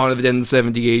does Dawn of the Dead in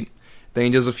 78, then he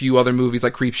does a few other movies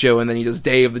like Creepshow, and then he does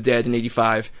Day of the Dead in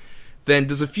 85. Then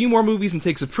does a few more movies and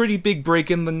takes a pretty big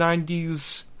break in the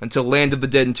 90s until Land of the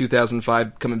Dead in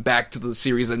 2005, coming back to the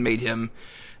series that made him.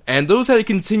 And those had a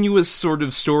continuous sort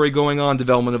of story going on,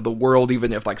 development of the world,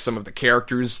 even if like some of the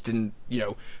characters didn't,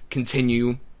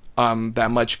 continue that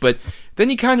much. But then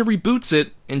he kind of reboots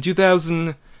it in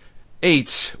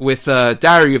 2008 with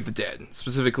Diary of the Dead.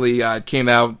 Specifically, it came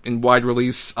out in wide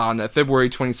release on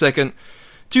February 22nd,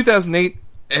 2008.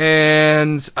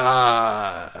 And,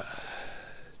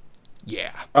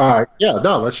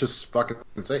 let's just fucking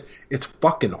say it's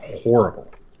fucking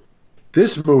horrible.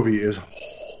 This movie is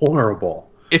horrible.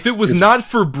 If it was not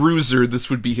for Bruiser, this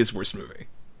would be his worst movie.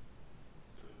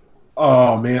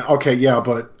 Oh, man. Okay, yeah,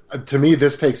 but to me,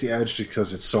 this takes the edge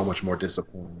because it's so much more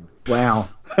disappointing. Wow.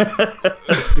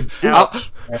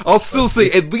 I'll still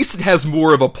say, at least it has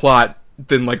more of a plot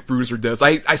than, like, Bruiser does.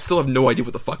 I still have no idea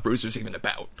what the fuck Bruiser's even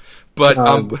about. But,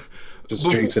 just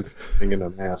Jason in a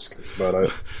mask. That's about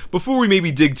it. Before we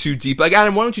maybe dig too deep, like,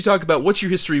 Adam, why don't you talk about what's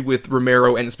your history with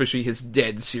Romero and especially his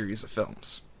Dead series of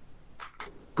films?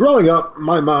 Growing up,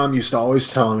 my mom used to always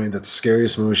tell me that the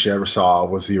scariest movie she ever saw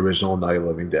was the original Night of the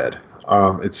Living Dead.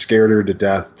 It scared her to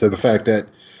death, to the fact that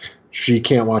she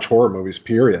can't watch horror movies,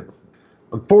 period.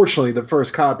 Unfortunately, the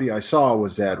first copy I saw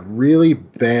was that really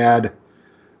bad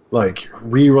like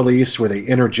re-release where they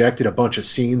interjected a bunch of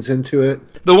scenes into it.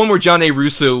 The one where John A.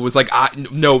 Russo was like,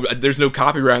 no, there's no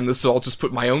copyright on this, so I'll just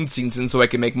put my own scenes in so I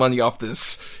can make money off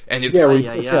this. And it's we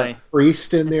put that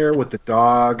priest in there with the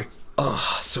dog.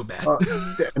 Oh, so bad.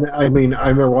 I mean, I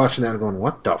remember watching that and going,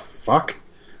 what the fuck?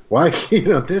 Why,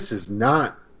 this is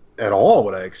not at all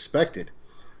what I expected.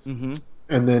 Mm-hmm.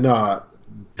 And then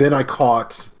I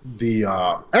caught the...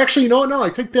 actually, no, I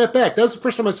take that back. That was the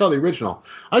first time I saw the original.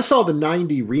 I saw the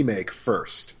 90 remake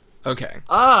first. Okay.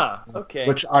 Okay.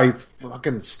 Which I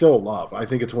fucking still love. I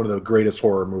think it's one of the greatest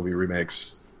horror movie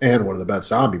remakes and one of the best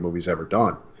zombie movies ever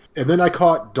done. And then I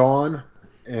caught Dawn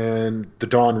and the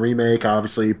Dawn remake,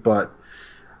 obviously, but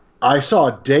I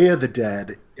saw Day of the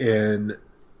Dead in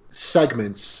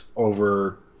segments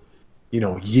over,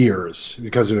 years,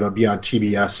 because it would be on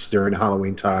TBS during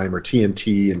Halloween time or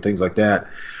TNT and things like that.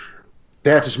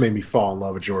 That just made me fall in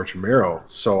love with George Romero.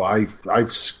 So I've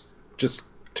just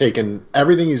taken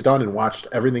everything he's done and watched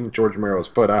everything George Romero's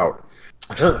put out.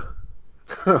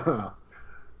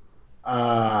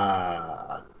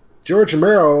 George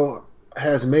Romero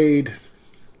has made,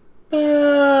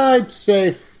 I'd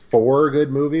say, 4 good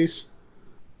movies.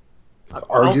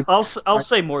 I'll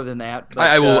say more than that. But,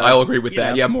 I'll agree with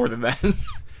that. Yeah, more than that.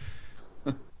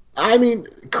 I mean,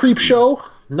 Creepshow,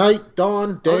 Night,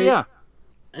 Dawn, Day. Oh, yeah.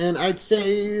 And I'd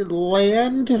say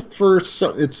Land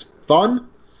it's fun.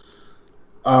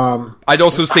 I'd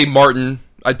also say Martin.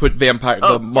 I'd put the vampire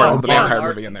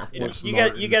movie in there.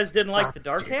 You guys didn't like the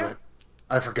Dark Half?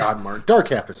 I forgot Martin. Dark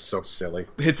Half is so silly.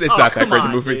 It's not that great a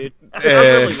movie. I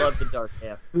really love the Dark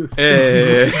Half.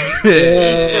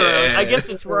 I guess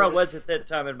it's where I was at that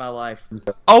time in my life.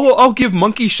 I'll give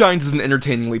Monkey Shines is an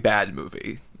entertainingly bad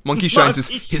movie. Monkey Shines is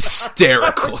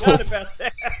hysterical. I forgot about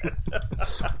that.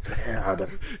 It's bad.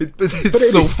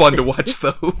 It's so fun to watch,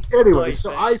 though. Anyway,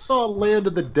 so I saw Land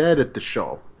of the Dead at the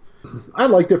show. I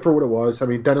liked it for what it was. I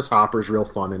mean, Dennis Hopper's real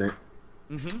fun in it.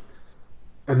 Mm-hmm.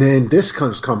 And then this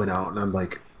comes coming out, and I'm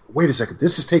like, wait a second,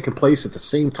 this is taking place at the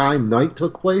same time Night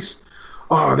took place?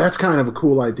 Oh, that's kind of a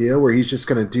cool idea, where he's just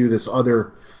going to do this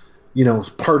other,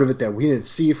 part of it that we didn't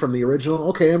see from the original.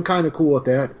 Okay, I'm kind of cool with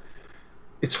that.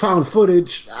 It's found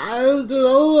footage. Okay,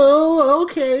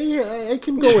 I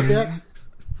can go with that.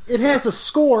 It has a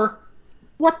score.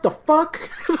 What the fuck?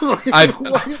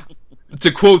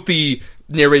 To quote the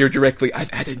narrator directly,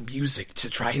 I've added music to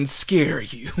try and scare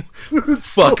you.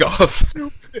 Fuck off.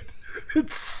 Stupid.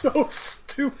 It's so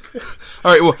stupid.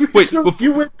 All right, well, wait. So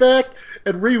you went back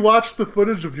and rewatched the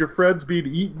footage of your friends being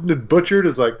eaten and butchered.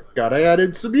 Is like, gotta add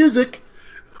in some music.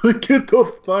 Get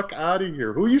the fuck out of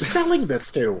here. Who are you selling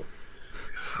this to?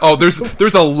 Oh, there's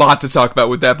a lot to talk about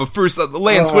with that. But first,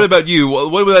 Lance, what about you?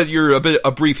 What about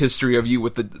a brief history of you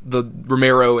with the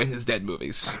Romero and his Dead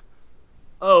movies?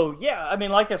 Oh yeah, I mean,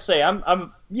 like I say, I'm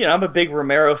a big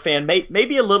Romero fan.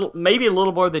 Maybe a little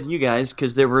more than you guys,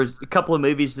 because there were a couple of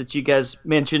movies that you guys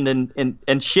mentioned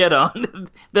and shit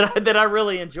on that I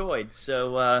really enjoyed.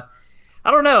 So I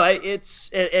don't know.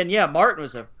 Martin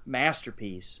was a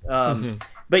masterpiece.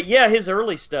 But yeah, his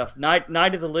early stuff,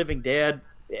 Night of the Living Dead,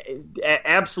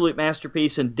 absolute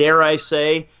masterpiece. And dare I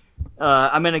say,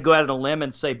 I'm going to go out on a limb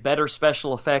and say better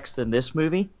special effects than this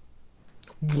movie.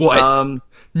 What?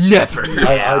 Never.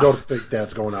 I don't think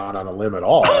that's going on a limb at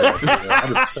all.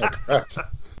 100% correct.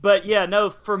 But yeah, no,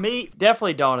 for me,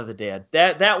 definitely Dawn of the Dead.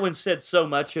 That one said so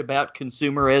much about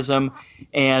consumerism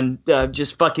and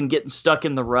just fucking getting stuck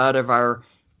in the rut of our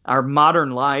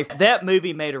modern life. That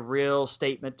movie made a real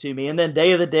statement to me. And then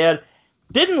Day of the Dead,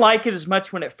 didn't like it as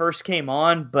much when it first came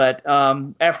on, but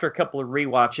after a couple of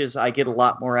rewatches, I get a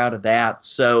lot more out of that.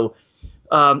 So,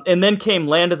 and then came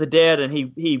Land of the Dead, and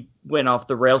he went off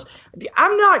the rails.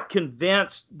 I'm not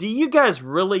convinced. Do you guys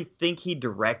really think he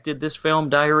directed this film,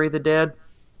 Diary of the Dead?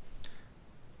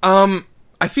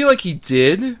 I feel like he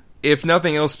did, if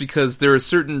nothing else, because there are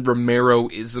certain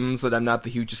Romero-isms that I'm not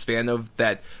the hugest fan of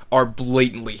that are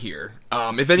blatantly here.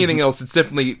 If anything else, it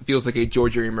definitely feels like a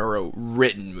George Romero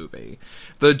written movie.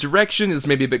 The direction is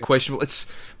maybe a bit questionable.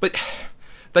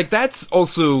 But that's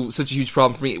also such a huge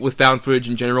problem for me with found footage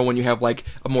in general when you have, like,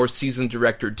 a more seasoned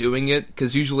director doing it,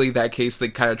 because usually in that case they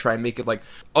kind of try and make it like,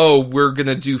 oh, we're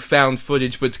gonna do found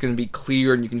footage, but it's gonna be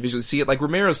clear and you can visually see it. Like,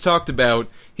 Romero's talked about,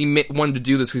 he wanted to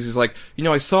do this because he's like,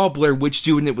 I saw Blair Witch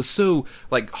do it and it was so,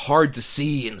 like, hard to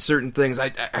see in certain things, I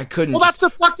couldn't. Well, that's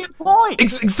the fucking point!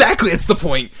 Exactly, it's the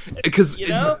point! Because it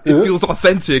feels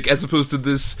authentic as opposed to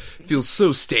this feels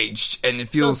so staged, and it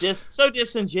feels... So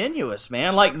disingenuous,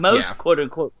 man, like most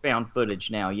quote-unquote found footage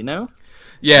now,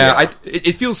 Yeah,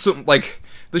 it feels so, like,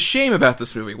 the shame about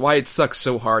this movie, why it sucks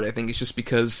so hard, I think, is just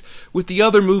because with the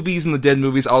other movies and the Dead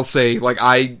movies, I'll say, like,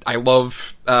 I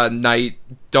love Night.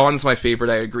 Dawn's my favorite,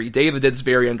 I agree. Day of the Dead's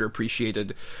very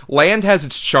underappreciated. Land has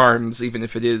its charms, even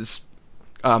if it is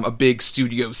a big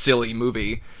studio silly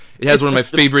movie. It has one of my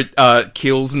favorite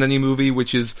kills in any movie,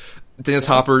 which is Dennis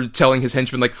Hopper telling his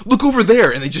henchmen, like, look over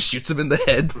there, and they just shoots him in the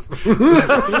head.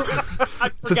 I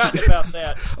forgot about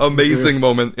that. Amazing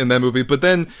moment in that movie. But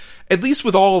then, at least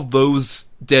with all of those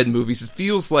Dead movies, it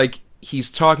feels like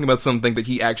he's talking about something that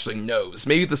he actually knows.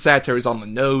 Maybe the satire is on the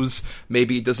nose,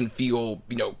 maybe it doesn't feel,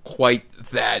 quite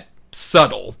that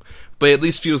subtle, but it at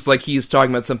least feels like he is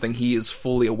talking about something he is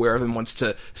fully aware of and wants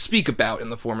to speak about in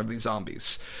the form of these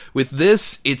zombies. With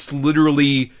this, it's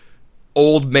literally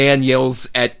old man yells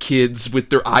at kids with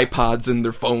their iPods and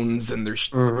their phones and their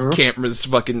cameras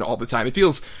fucking all the time. It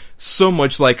feels so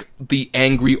much like the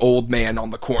angry old man on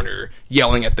the corner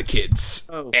yelling at the kids.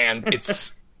 And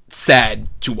it's sad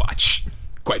to watch,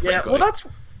 quite frankly. Well,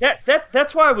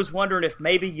 that's why I was wondering if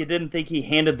maybe you didn't think he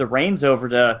handed the reins over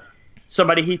to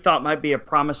somebody he thought might be a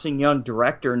promising young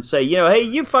director and say, hey,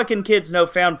 you fucking kids know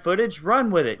found footage,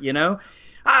 run with it,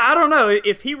 I don't know.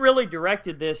 If he really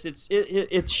directed this,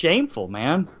 it's shameful,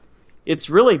 man. It's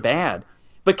really bad.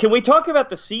 But can we talk about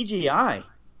the CGI?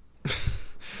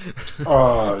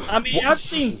 I mean, I've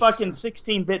seen fucking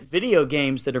 16-bit video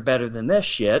games that are better than this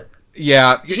shit.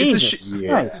 Yeah, Jesus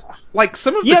Christ. Like,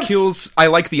 some of the kills I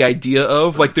like the idea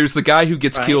of. Like, there's the guy who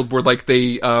gets killed where, like,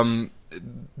 they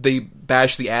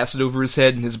bash the acid over his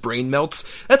head and his brain melts.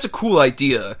 That's a cool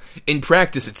idea. In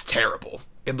practice, it's terrible.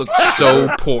 It looks so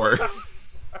poor.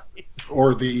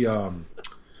 Or the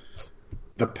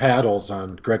paddles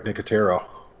on Greg Nicotero.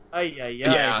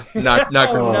 Yeah, not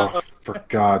great. No. For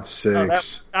God's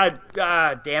sakes.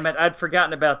 Damn it, I'd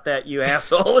forgotten about that, you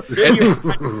asshole.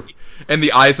 And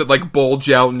the eyes that, like, bulge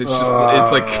out, and it's just,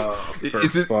 it's like... For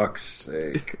fuck's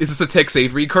sake. Is this a Tex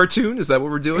Avery cartoon? Is that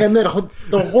what we're doing? And then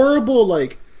the horrible,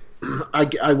 like...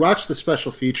 I watched the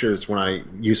special features when I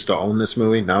used to own this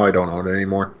movie. Now I don't own it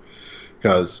anymore.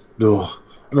 Because,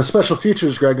 and the special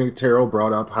features, Greg Nicotero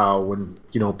brought up how when,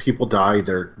 people die,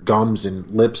 their gums and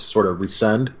lips sort of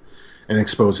rescend and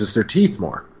exposes their teeth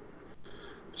more.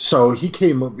 So he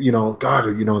came up,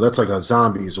 that's like a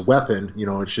zombie's weapon,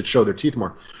 it should show their teeth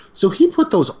more. So he put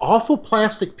those awful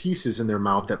plastic pieces in their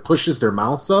mouth that pushes their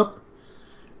mouths up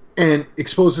and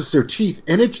exposes their teeth,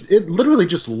 and it literally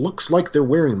just looks like they're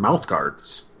wearing mouth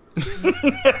guards.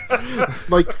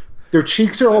 Like, their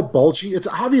cheeks are all bulgy. It's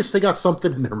obvious they got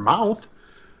something in their mouth.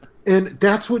 And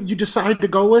that's what you decide to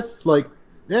go with? Like,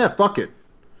 yeah, fuck it.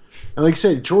 And like you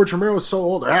said, George Romero is so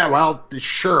old. Yeah, well,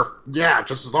 sure. Yeah,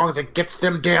 just as long as it gets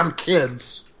them damn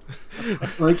kids.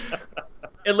 Like,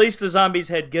 at least the zombies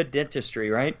had good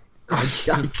dentistry, right?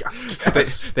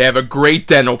 They have a great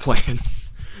dental plan.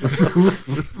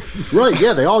 Right,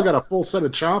 yeah, they all got a full set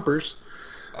of chompers.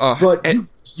 But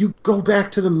you go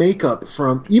back to the makeup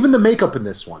even the makeup in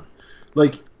this one.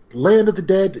 Like, Land of the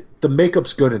Dead, the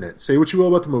makeup's good in it. Say what you will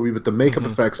about the movie, but the makeup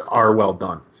effects are well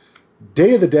done.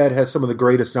 Day of the Dead has some of the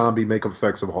greatest zombie makeup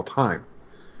effects of all time.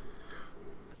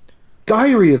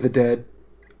 Diary of the Dead,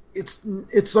 it's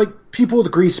like people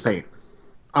with grease paint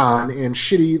on and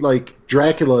shitty, like,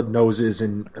 Dracula noses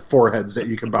and foreheads that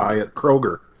you can buy at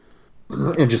Kroger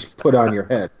and just put on your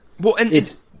head. Well,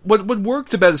 and what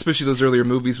worked about especially those earlier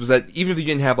movies was that even if you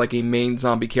didn't have, like, a main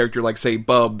zombie character like, say,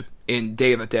 Bub in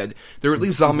Day of the Dead, there were at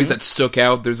least zombies that stuck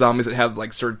out. There's zombies that have,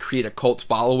 like, sort of create a cult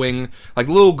following, like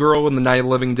Little Girl in the Night of the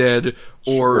Living Dead,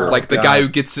 or like the guy who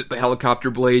gets the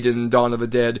helicopter blade in Dawn of the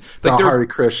Dead. Like, Hare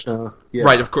Krishna. Yeah.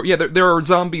 Right, of course. Yeah, there are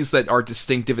zombies that are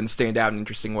distinctive and stand out in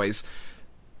interesting ways.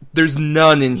 There's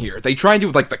none in here. They try and do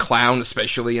with, like, the clown,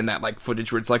 especially in that, like,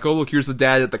 footage where it's like, oh, look, here's the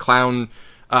dad at the clown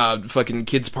fucking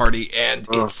kids party, and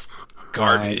it's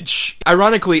garbage. Right.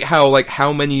 Ironically,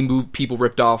 how many people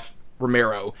ripped off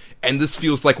Romero, and this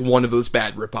feels like one of those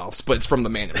bad rip-offs, but it's from the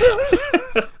man himself.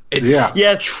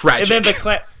 It's tragic. And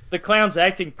then the clown's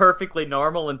acting perfectly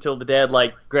normal until the dad,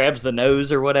 like, grabs the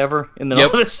nose or whatever, and then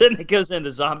all of a sudden it goes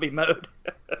into zombie mode.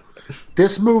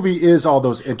 This movie is all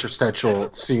those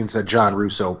interstitial scenes that John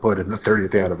Russo put in the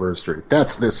 30th anniversary.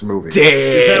 That's this movie. Damn.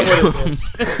 Is that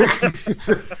what it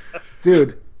is?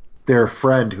 Dude, their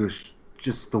friend, who's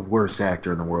just the worst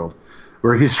actor in the world,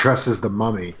 where he's dressed as the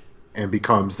mummy and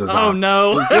becomes the zombie. Oh,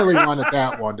 no. We really wanted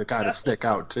that one to kind of stick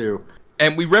out, too.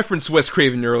 And we referenced Wes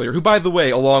Craven earlier, who, by the way,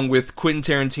 along with Quentin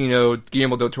Tarantino,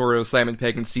 Guillermo del Toro, Simon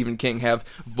Pegg, and Stephen King, have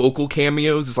vocal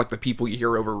cameos as, like, the people you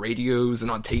hear over radios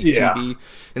and on TV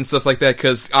and stuff like that,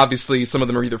 because obviously some of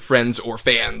them are either friends or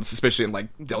fans, especially in, like,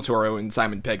 Del Toro and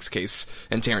Simon Pegg's case,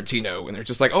 and Tarantino, and they're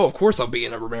just like, oh, of course I'll be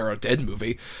in a Romero Dead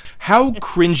movie. How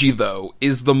cringy, though,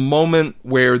 is the moment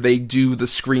where they do the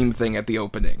Scream thing at the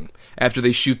opening, after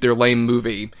they shoot their lame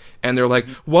movie, and they're like,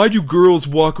 why do girls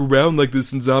walk around like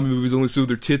this in zombie movies only so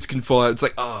their tits can fall out? It's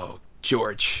like, oh,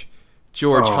 George,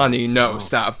 honey, no,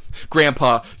 stop.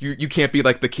 Grandpa, you can't be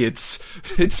like the kids.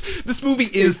 This movie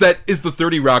is the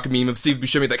 30 Rock meme of Steve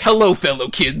Buscemi, like, hello, fellow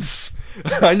kids.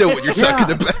 I know what you're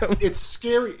talking about. It's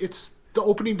scary. It's the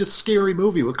opening to Scary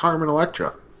Movie with Carmen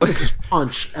Electra. They just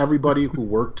punch everybody who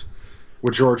worked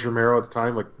with George Romero at the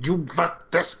time. Like, you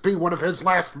let this be one of his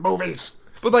last movies.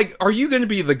 But, like, are you going to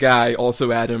be the guy,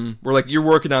 also, Adam, where, like, you're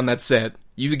working on that set,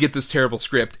 you get this terrible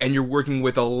script, and you're working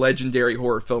with a legendary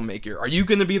horror filmmaker? Are you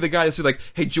going to be the guy to say, like,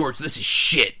 hey, George, this is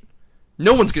shit?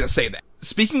 No one's going to say that.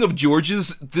 Speaking of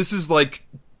Georges, this is, like,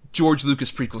 George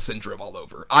Lucas prequel syndrome all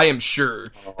over. I am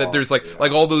sure that there's, like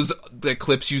all those the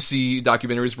clips you see,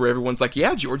 documentaries where everyone's like,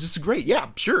 yeah, George, this is great. Yeah,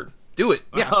 sure. Do it.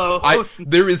 Yeah.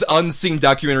 There is unseen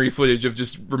documentary footage of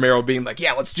just Romero being like,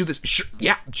 yeah, let's do this. Sure.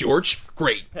 Yeah, George,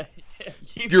 great.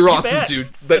 You're awesome, dude.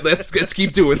 Let's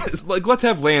keep doing this. Like, let's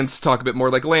have Lance talk a bit more.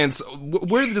 Like, Lance,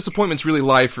 where do the disappointments really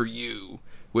lie for you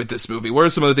with this movie? What are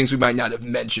some of the things we might not have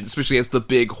mentioned, especially as the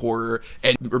big horror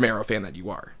and Romero fan that you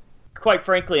are? Quite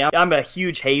frankly, I'm a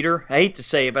huge hater. I hate to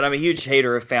say it, but I'm a huge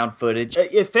hater of found footage.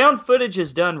 If found footage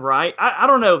is done right, I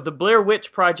don't know. The Blair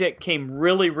Witch Project came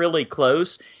really, really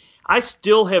close. I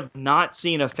still have not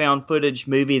seen a found footage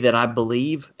movie that I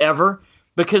believe ever,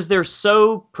 because they're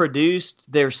so produced,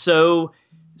 they're so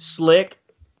slick,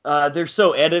 they're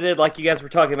so edited, like you guys were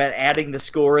talking about, adding the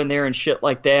score in there and shit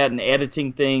like that, and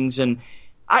editing things. And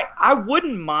I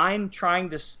wouldn't mind trying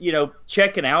to,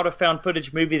 checking out a found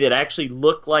footage movie that actually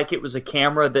looked like it was a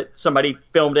camera that somebody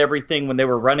filmed everything when they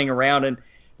were running around and,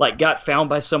 like, got found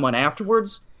by someone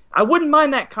afterwards. I wouldn't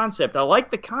mind that concept. I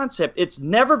like the concept. It's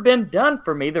never been done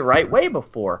for me the right way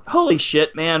before. Holy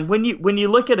shit, man! When you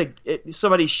look at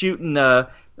somebody shooting a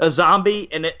zombie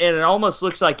and it almost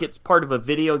looks like it's part of a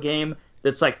video game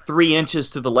that's like 3 inches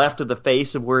to the left of the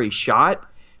face of where he shot.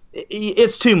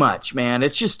 It's too much, man.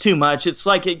 It's just too much. It's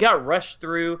like it got rushed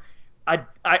through. I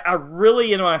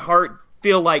really, in my heart,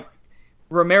 feel like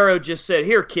Romero just said,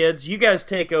 "Here, kids, you guys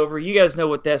take over. You guys know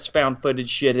what that found footage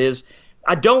shit is."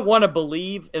 I don't want to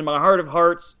believe in my heart of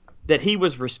hearts that he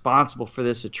was responsible for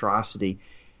this atrocity.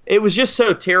 It was just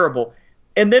so terrible.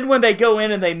 And then when they go in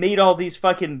and they meet all these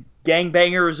fucking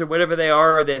gangbangers or whatever they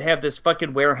are that have this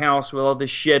fucking warehouse with all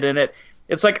this shit in it,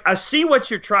 it's like, I see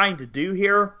what you're trying to do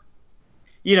here.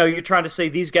 You're trying to say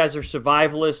these guys are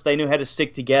survivalists. They knew how to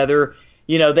stick together.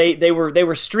 They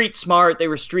were street smart. They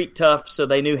were street tough. So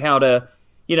they knew how to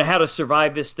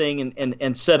survive this thing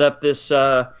and set up this,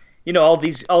 all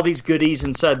these goodies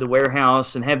inside the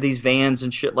warehouse and have these vans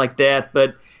and shit like that.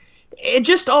 But it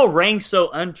just all rang so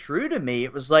untrue to me.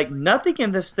 It was like nothing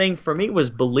in this thing for me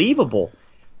was believable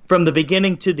from the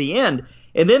beginning to the end.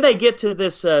 And then they get to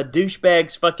this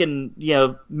douchebag's fucking,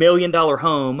 $1 million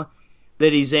home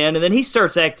that he's in, and then he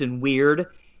starts acting weird.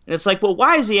 And it's like, well,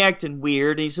 why is he acting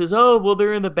weird? And he says, oh, well,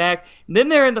 they're in the back. And then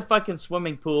they're in the fucking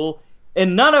swimming pool,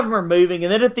 and none of them are moving.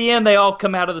 And then at the end, they all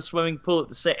come out of the swimming pool at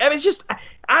the same. I mean, it's just,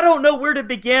 I don't know where to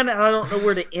begin, and I don't know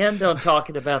where to end on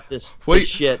talking about this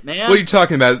shit, man. What are you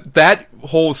talking about? That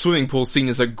whole swimming pool scene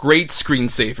is a great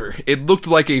screensaver. It looked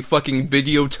like a fucking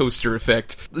video toaster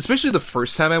effect. Especially the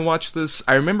first time I watched this,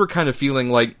 I remember kind of feeling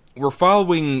like we're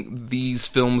following these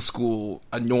film school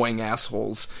annoying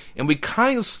assholes, and we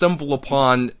kind of stumble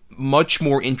upon much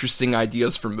more interesting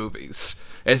ideas for movies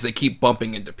as they keep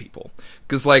bumping into people.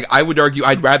 Because, like, I would argue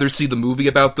I'd rather see the movie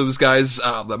about those guys.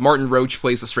 Martin Roach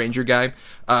plays the stranger guy,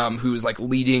 who's, like,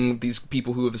 leading these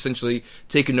people who have essentially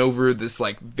taken over this,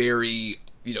 like, very,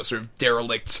 sort of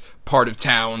derelict part of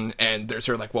town, and they're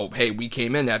sort of like, well, hey, we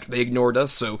came in after they ignored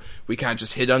us, so we kind of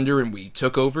just hid under and we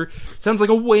took over. Sounds like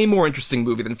a way more interesting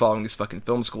movie than following these fucking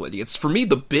film school idiots. For me,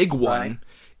 the big one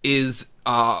is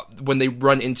when they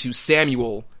run into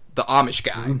Samuel, the Amish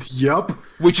guy. Yep.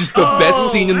 Which is the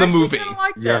best scene in the movie.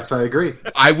 Like yes, I agree.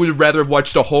 I would rather have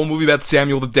watched a whole movie about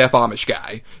Samuel the deaf Amish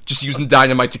guy, just using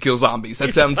dynamite to kill zombies.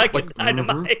 That sounds like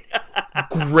dynamite.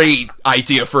 Great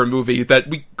idea for a movie that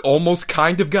we almost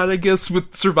kind of got, I guess,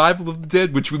 with Survival of the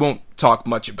Dead, which we won't talk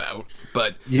much about.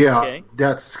 But yeah,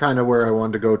 That's kind of where I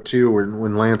wanted to go too.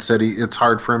 When Lance said it's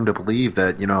hard for him to believe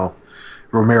that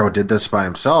Romero did this by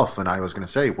himself, and I was going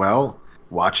to say, well,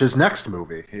 watch his next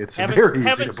movie. It's very easy to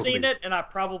Haven't believe. seen it, and I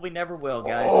probably never will,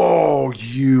 guys. Oh,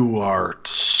 you are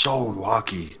so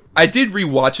lucky. I did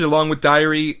rewatch it along with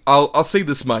Diary. I'll say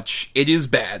this much. It is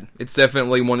bad. It's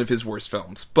definitely one of his worst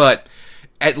films. But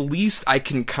at least I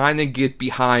can kind of get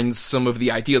behind some of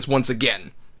the ideas once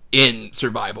again in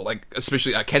Survival. Like,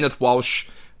 especially Kenneth Walsh,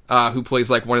 who plays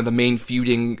like one of the main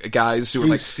feuding guys who He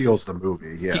are like steals the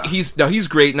movie, yeah. He's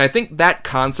great, and I think that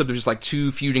concept of just like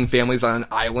two feuding families on an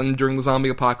island during the zombie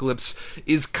apocalypse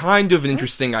is kind of an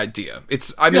interesting idea.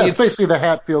 It's basically the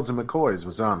Hatfields and McCoys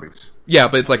with zombies. Yeah,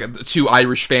 but it's like two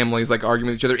Irish families like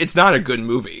arguing with each other. It's not a good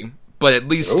movie, but at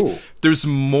least there's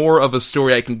more of a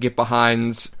story I can get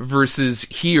behind versus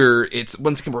here. It's,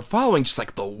 once again, we're following just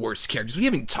like the worst characters. We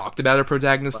haven't talked about our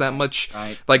protagonists that much.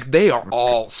 Right. Like, they are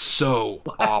all so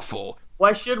awful.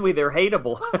 Why should we? They're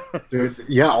hateable. Dude,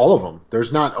 yeah, all of them.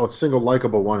 There's not a single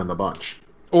likable one in the bunch.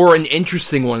 Or an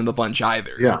interesting one in the bunch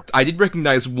either. Yeah. I did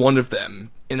recognize one of them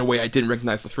in a way I didn't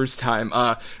recognize the first time.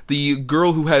 The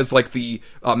girl who has like the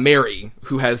Mary,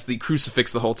 who has the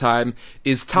crucifix the whole time,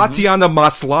 is Tatiana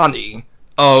Maslany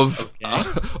of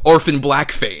Orphan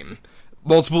Black fame.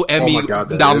 Multiple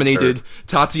Emmy-nominated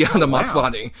Tatiana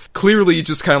Maslany. Clearly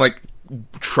just kind of like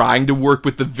trying to work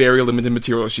with the very limited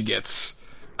material she gets.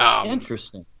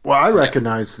 Interesting. Well, I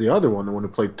recognize the other one, the one who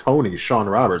played Tony, Sean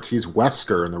Roberts. He's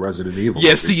Wesker in the Resident Evil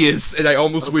Yes, movies. he is, and I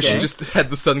almost wish he just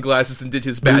had the sunglasses and did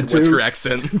his bad Wesker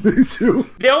accent. Me too.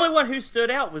 The only one who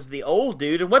stood out was the old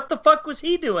dude, and what the fuck was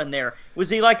he doing there? Was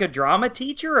he like a drama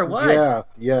teacher or what?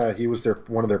 Yeah, he was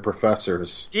one of their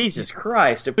professors. Jesus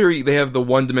Christ. They have the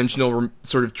one-dimensional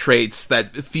sort of traits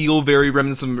that feel very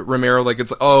reminiscent of Romero, like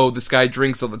it's, oh, this guy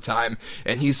drinks all the time,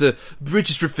 and he's a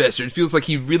British professor. It feels like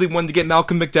he really wanted to get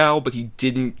Malcolm McDowell, but he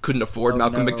couldn't afford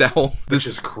Malcolm McDowell. Which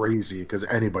is crazy, because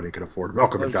anybody could afford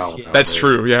Malcolm McDowell. Shit. That's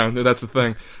true, yeah, that's the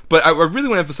thing. But I really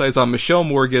want to emphasize on Michelle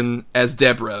Morgan as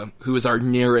Deborah, who is our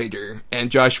narrator,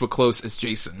 and Joshua Close as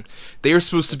Jason. They are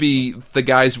supposed to be the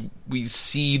guys we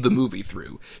see the movie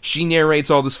through. She narrates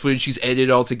all this footage, she's edited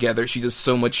all together, she does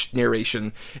so much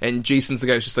narration, and Jason's the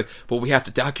guy who's just like, well, we have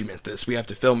to document this, we have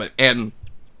to film it, and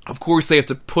of course, they have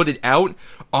to put it out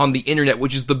on the internet,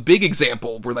 which is the big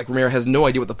example where, like, Romero has no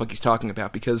idea what the fuck he's talking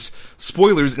about, because,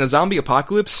 spoilers, in a zombie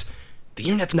apocalypse, the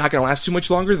internet's not gonna last too much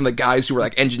longer than the guys who were,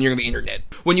 like, engineering the internet.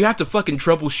 When you have to fucking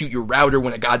troubleshoot your router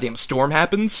when a goddamn storm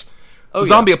happens, the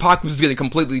zombie apocalypse is gonna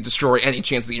completely destroy any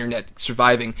chance of the internet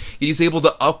surviving. He's able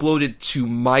to upload it to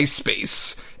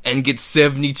MySpace and get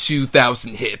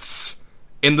 72,000 hits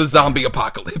in the zombie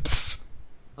apocalypse.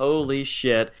 Holy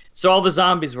shit. So all the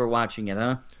zombies were watching it,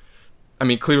 huh? I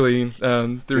mean, clearly,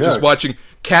 they're just watching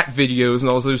cat videos and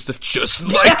all this other stuff just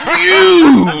like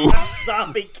you!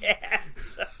 Zombie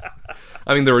cats!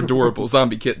 I mean, they're adorable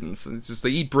zombie kittens. It's just, they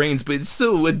eat brains, but it's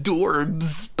so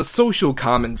adorbs. The social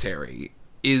commentary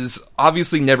is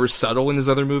obviously never subtle in his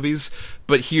other movies,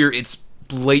 but here it's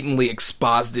blatantly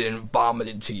exposited and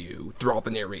vomited to you throughout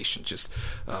the narration. Just,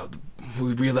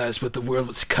 we realized what the world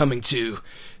was coming to.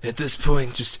 At this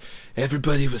point, just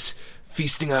everybody was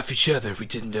feasting off each other. We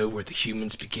didn't know where the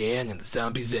humans began and the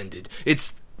zombies ended.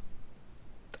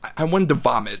 I wanted to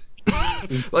vomit.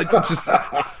 Like, it's just,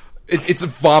 it's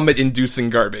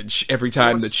vomit-inducing garbage every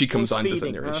time that she comes on to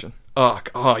the narration. Huh?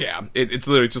 Oh yeah. It's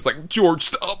literally just like, George,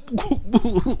 stop.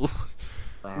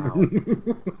 Wow.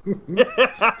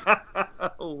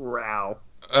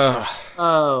 Wow.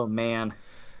 Oh, man.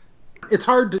 It's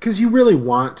hard because you really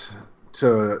want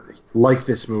to like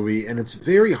this movie, and it's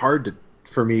very hard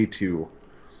for me to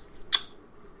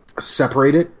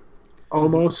separate it,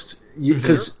 almost.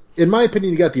 Because, in my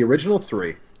opinion, you got the original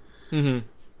three. Mm-hmm.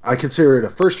 I consider it a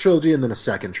first trilogy and then a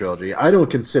second trilogy. I don't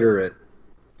consider it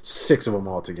 6 of them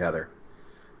all together.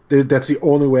 That's the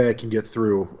only way I can get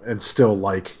through and still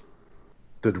like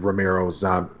the Romero's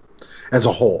as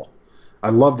a whole. I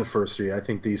love the first 3. I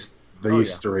think these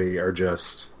 3 are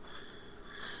just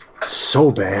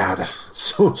so bad.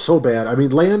 So bad. I mean,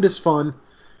 Land is fun.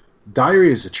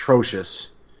 Diary is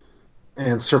atrocious.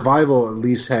 And Survival at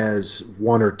least has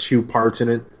 1 or 2 parts in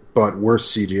it, but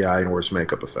worse CGI and worse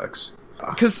makeup effects.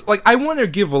 Because, like, I want to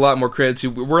give a lot more credit to...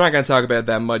 We're not going to talk about it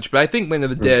that much, but I think Land of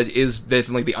the Dead is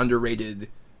definitely the underrated...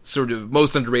 sort of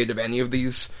most underrated of any of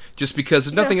these, just because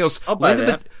if nothing else,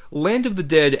 Land of the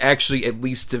Dead actually at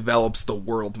least develops the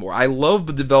world more. I love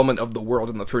the development of the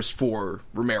world in the first 4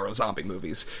 Romero zombie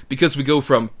movies, because we go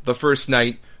from the first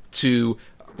night to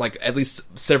like at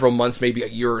least several months, maybe a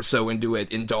year or so into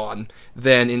it in Dawn,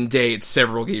 then in Day it's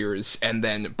several years, and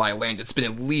then by Land it's been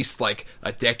at least like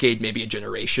a decade, maybe a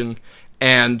generation.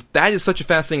 And that is such a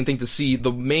fascinating thing to see.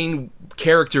 The main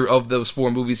character of those 4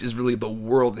 movies is really the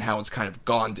world and how it's kind of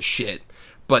gone to shit.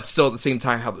 but still at the same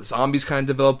time how the zombies kind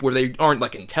of develop, where they aren't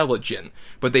like intelligent,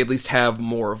 but they at least have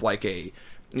more of like a,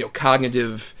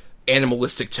 cognitive,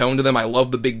 animalistic tone to them. I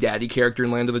love the Big Daddy character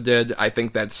in Land of the Dead. I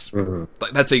think that's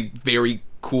a very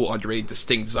cool, underrated,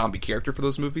 distinct zombie character for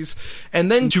those movies. And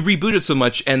then to reboot it so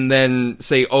much and then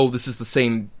say, oh, this is the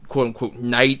same quote-unquote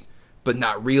Night, but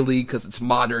not really, because it's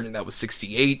modern and that was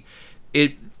 68.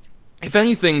 It, if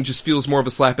anything, just feels more of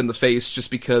a slap in the face,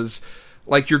 just because,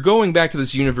 like, you're going back to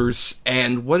this universe,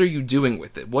 and what are you doing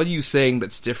with it? What are you saying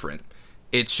that's different?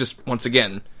 It's just, once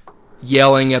again,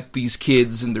 yelling at these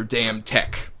kids and their damn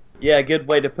tech. Yeah, good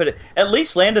way to put it. At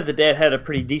least Land of the Dead had a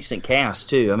pretty decent cast,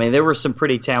 too. I mean, there were some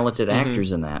pretty talented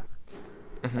actors in that.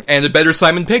 And a better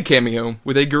Simon Pegg cameo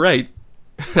with Edgar Wright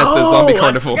at the Zombie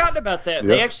Carnival. I forgot about that. Yep.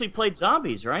 They actually played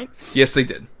zombies, right? Yes, they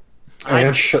did.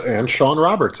 And Sean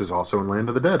Roberts is also in Land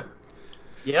of the Dead.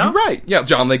 Yeah? You're right. Yeah,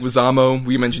 John Leguizamo.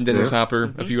 We mentioned Dennis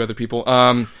Hopper, a few other people.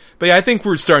 But yeah, I think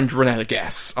we're starting to run out of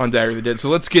gas on Diary of the Dead, so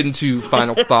let's get into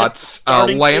final thoughts.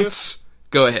 Lance,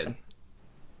 go ahead.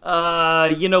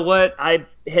 You know what? I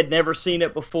had never seen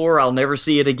it before. I'll never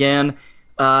see it again.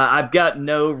 I've got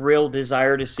no real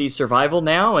desire to see Survival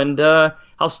now, and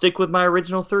I'll stick with my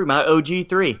original 3, my OG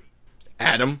 3.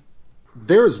 Adam?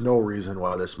 There is no reason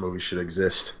why this movie should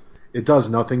exist. It does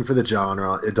nothing for the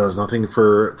genre. It does nothing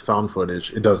for found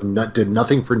footage. It did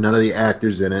nothing for none of the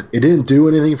actors in it. It didn't do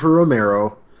anything for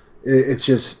Romero. It's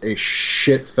just a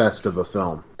shit fest of a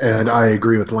film. And I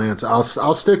agree with Lance.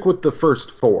 I'll stick with the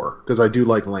first 4, because I do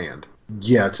like Land.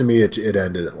 Yeah, to me, it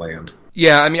ended at Land.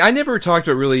 Yeah, I mean, I never talked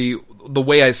about really the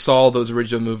way I saw those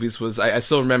original movies was, I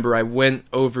still remember I went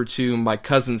over to my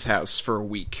cousin's house for a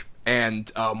week.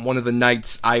 And one of the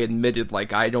nights I admitted,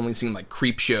 like, I had only seen, like,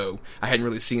 Creepshow. I hadn't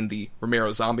really seen the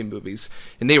Romero zombie movies.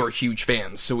 And they were huge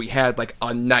fans. So we had, like,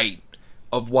 a night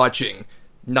of watching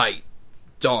Night,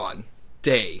 Dawn,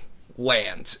 Day,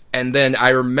 Land. And then I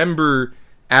remember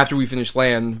after we finished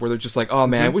Land, where they're just like, oh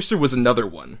man, I wish there was another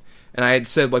one. And I had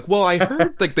said, like, well, I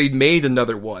heard like they'd made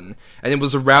another one, and it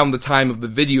was around the time of the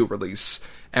video release,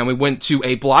 and we went to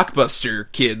a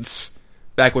Blockbuster, kids,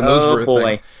 back when those were a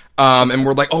thing. And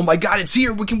we're like, oh my god, it's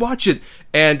here, we can watch it.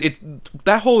 And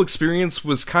that whole experience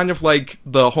was kind of like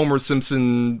the Homer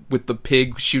Simpson with the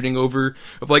pig shooting over,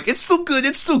 of like, it's still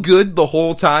good the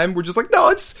whole time. We're just like, no,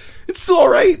 it's still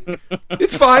alright.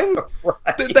 It's fine.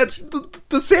 Right.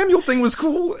 The Samuel thing was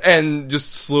cool, and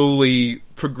just slowly,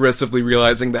 progressively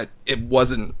realizing that it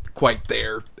wasn't quite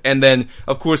there. And then,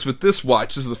 of course, with this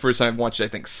watch, this is the first time I've watched it, I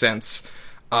think, since,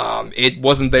 it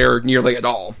wasn't there nearly at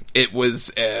all. It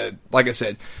was, like I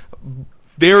said,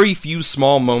 very few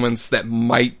small moments that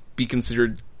might be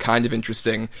considered kind of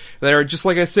interesting, that are just,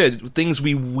 like I said, things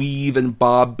we weave and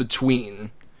bob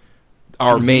between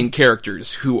our main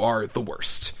characters, who are the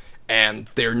worst. And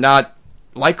they're not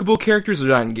likable characters, they're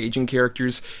not engaging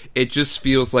characters. It just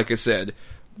feels, like I said,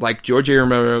 like George A.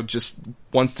 Romero just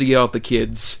wants to yell at the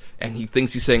kids, and he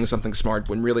thinks he's saying something smart,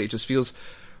 when really it just feels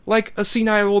like a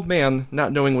senile old man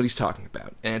not knowing what he's talking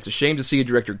about. And it's a shame to see a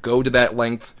director go to that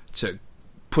length to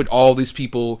put all these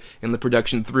people in the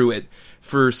production through it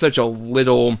for such a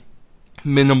little,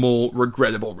 minimal,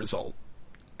 regrettable result.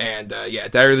 And, yeah,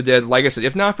 Diary of the Dead, like I said,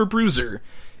 if not for Bruiser,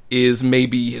 is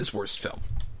maybe his worst film.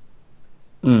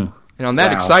 And on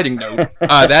that exciting note,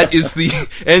 that is the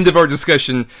end of our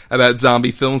discussion about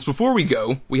zombie films. Before we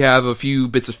go, we have a few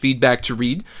bits of feedback to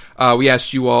read. We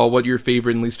asked you all what your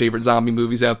favorite and least favorite zombie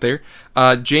movies out there.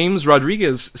 James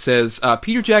Rodriguez says,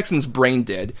 Peter Jackson's Brain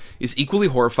Dead is equally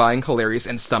horrifying, hilarious,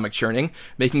 and stomach-churning,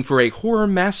 making for a horror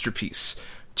masterpiece.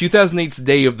 2008's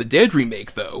Day of the Dead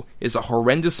remake, though, is a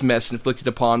horrendous mess inflicted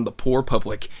upon the poor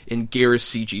public in garish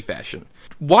CG fashion.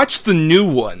 Watch the new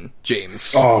one,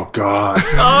 James. Oh, God.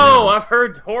 Oh, I've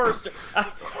heard horror stories.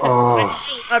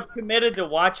 I've committed to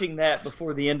watching that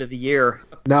before the end of the year.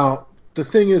 Now, the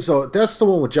thing is, though, that's the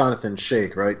one with Jonathan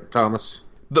Shake, right, Thomas?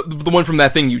 The one from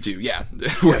That Thing You Do, yeah.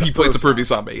 Where he plays a pervy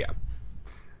zombie, yeah.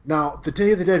 Now, the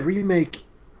Day of the Dead remake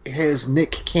has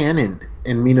Nick Cannon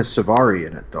and Mina Savari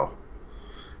in it, though.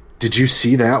 Did you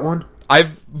see that one? I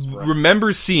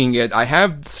remember seeing it. I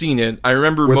have seen it. I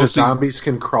remember where mostly the zombies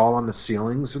can crawl on the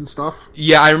ceilings and stuff.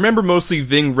 Yeah, I remember mostly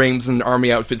Ving Rhames in an army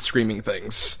outfit screaming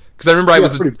things. Because I remember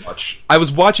I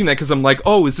was watching that because I'm like,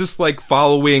 oh, is this like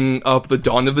following up the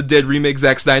Dawn of the Dead remake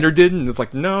Zack Snyder did? And it's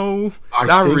like, no,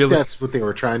 not really. That's what they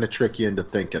were trying to trick you into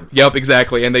thinking. Yep,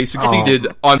 exactly. And they succeeded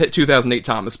on 2008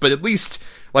 Thomas. But at least,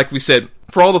 like we said,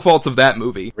 for all the faults of that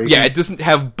movie, yeah, it doesn't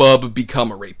have Bub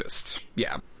become a rapist.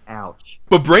 Yeah. Ouch.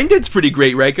 But Brain Dead's pretty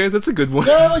great, right, guys? That's a good one.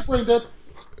 Yeah, I like Brain Dead.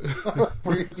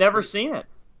 Never seen it.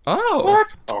 Oh.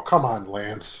 What? Oh, come on,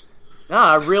 Lance. No,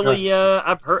 I really,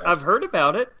 I've heard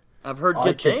about it. I've heard I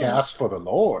good kick things. ass for the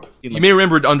Lord. You may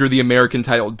remember it under the American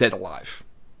title Dead Alive.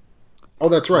 Oh,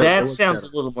 that's right. That sounds a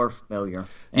little more familiar.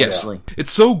 Yes. Actually.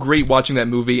 It's so great watching that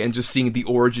movie and just seeing the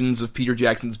origins of Peter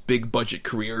Jackson's big budget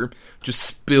career just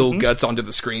spill guts onto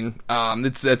the screen.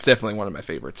 That's definitely one of my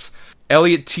favorites.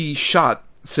 Elliot T. Schott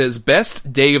says,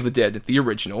 best Day of the Dead, the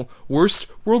original. Worst,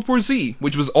 World War Z,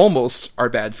 which was almost our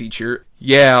bad feature.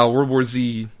 Yeah, World War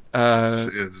Z.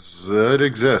 It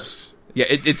exists. Yeah,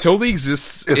 it totally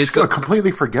exists. It's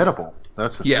completely forgettable.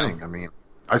 That's the Yeah. thing. I mean,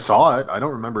 I saw it. I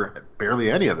don't remember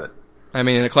barely any of it. I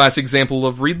mean, a classic example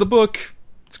of read the book.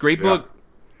 It's a great book.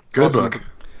 Good Awesome. book.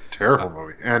 Terrible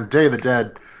movie. And Day of the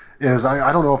Dead is,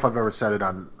 I don't know if I've ever said it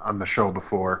on the show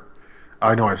before.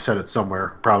 I know I've said it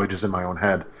somewhere, probably just in my own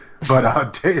head.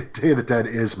 But Day of the Dead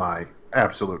is my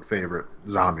absolute favorite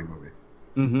zombie movie.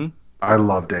 Mm-hmm. I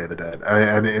love Day of the Dead.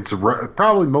 And it's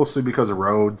probably mostly because of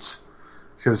Rhodes,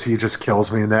 because he just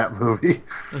kills me in that movie.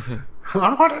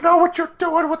 I want to know what you're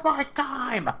doing with my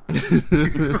time.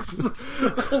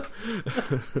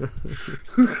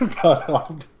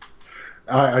 But,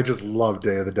 I just love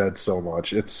Day of the Dead so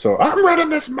much. It's so... I'm running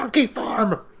this monkey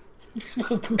farm!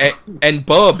 and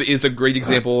Bub is a great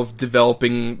example of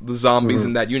developing the zombies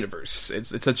in that universe.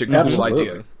 It's such a cool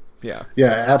idea. Yeah.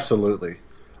 Yeah, absolutely.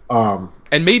 And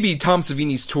maybe Tom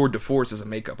Savini's tour de force as a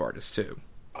makeup artist, too.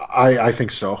 I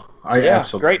think so. I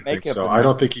absolutely great think makeup so. in I that.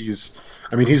 don't think he's...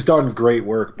 I mean, he's done great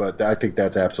work, but I think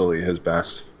that's absolutely his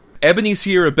best. Ebony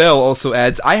Sierra Bell also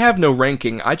adds, I have no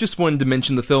ranking, I just wanted to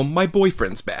mention the film My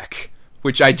Boyfriend's Back.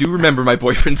 Which I do remember My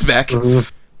Boyfriend's Back. I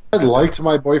liked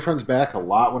My Boyfriend's Back a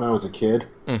lot when I was a kid.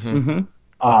 And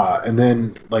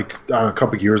then, like, a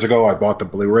couple years ago, I bought the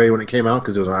Blu-ray when it came out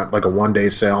because it was on, like, a one-day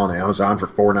sale on Amazon for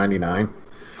 $4.99. I'm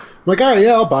like, all right,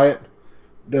 yeah, I'll buy it.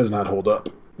 It does not hold up.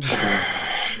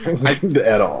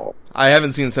 At all. I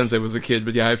haven't seen it since I was a kid,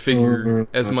 but yeah, I figured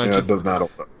as much. Yeah, it does not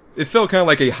hold up. It felt kind of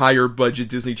like a higher budget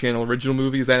Disney Channel original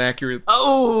movie. Is that accurate?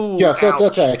 Oh, yes,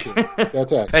 that's accurate.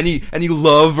 That's accurate. Any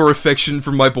love or affection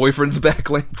from My Boyfriend's Back,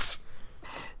 Lance?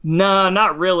 No,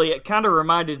 not really. It kind of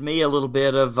reminded me a little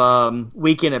bit of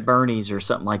Weekend at Bernie's or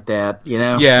something like that, you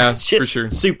know? Yeah, it's just for sure.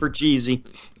 super cheesy.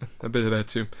 A bit of that,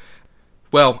 too.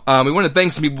 Well, we want to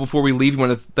thank some people before we leave. We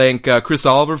want to thank Chris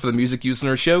Oliver for the music used in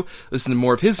our show. Listen to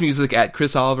more of his music at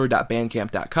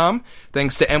chrisoliver.bandcamp.com.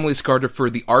 Thanks to Emily Scarda for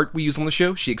the art we use on the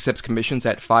show. She accepts commissions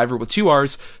at Fiverr with 2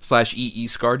 R's /EE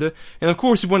Scarda. And of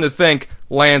course, we want to thank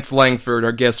Lance Langford,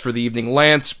 our guest for the evening.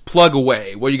 Lance, plug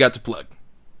away. What do you got to plug?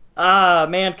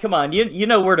 Man, come on. You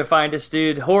know where to find us,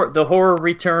 dude. The Horror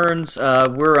Returns.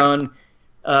 We're on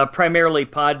primarily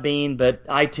Podbean, but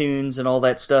iTunes and all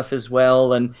that stuff as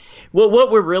well. And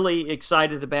what we're really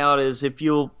excited about is if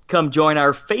you'll come join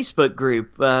our Facebook group.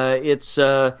 It's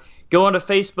go onto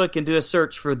Facebook and do a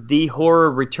search for The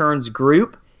Horror Returns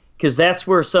Group, because that's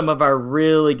where some of our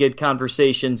really good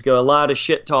conversations go. A lot of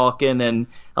shit talking and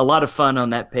a lot of fun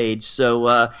on that page.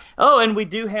 So, and we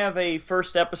do have a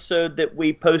first episode that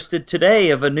we posted today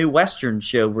of a new Western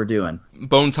show we're doing.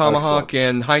 Bone Tomahawk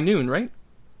and High Noon, right?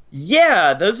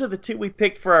 Yeah, those are the two we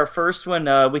picked for our first one.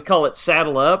 We call it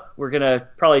Saddle Up. We're going to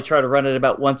probably try to run it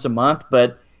about once a month,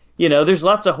 but you know, there's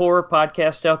lots of horror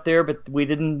podcasts out there, but we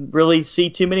didn't really see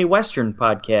too many Western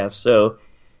podcasts. So,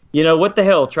 you know, what the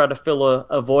hell? Try to fill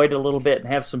a void a little bit and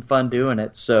have some fun doing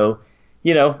it. So,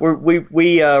 you know,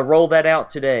 we roll that out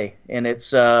today, and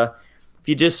it's if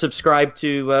you just subscribe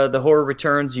to the Horror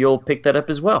Returns, you'll pick that up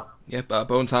as well. Yep,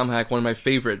 Bone Tomahawk, one of my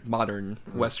favorite modern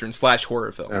Western /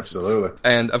 horror films. Absolutely.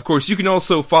 And, of course, you can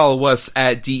also follow us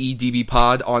at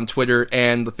DEDBpod on Twitter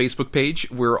and the Facebook page.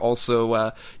 We're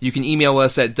also, you can email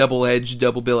us at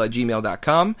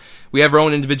doubleedgeddoublebill@gmail.com. We have our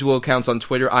own individual accounts on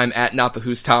Twitter. I'm at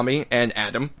NotTheWho's and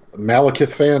Adam.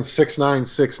 Malekith Fan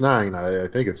 6969. I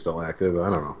think it's still active. I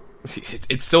don't know.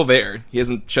 It's still there. He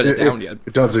hasn't shut it down yet.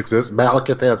 It does exist.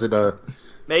 Malekith hasn't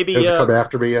come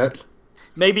after me yet.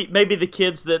 Maybe the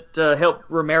kids that helped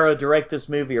Romero direct this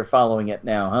movie are following it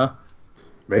now, huh?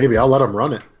 Maybe. I'll let them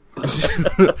run it.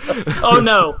 Oh,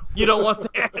 no. You don't want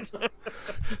that.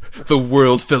 The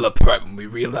world fell apart when we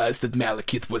realized that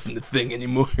Malekith wasn't a thing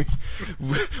anymore.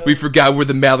 We forgot where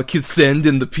the Malekiths end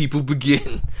and the people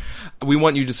begin. We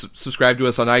want you to subscribe to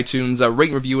us on iTunes, rate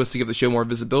and review us to give the show more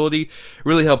visibility. It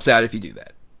really helps out if you do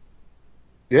that.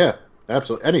 Yeah,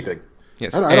 absolutely. Anything.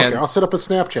 Yes, I don't care. I'll set up a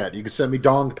Snapchat. You can send me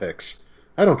dong pics.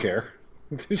 I don't care.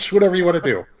 Just whatever you want to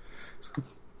do.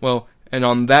 Well, and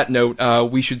on that note,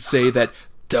 we should say that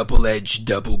Double-Edged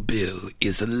Double Bill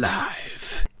is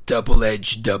alive.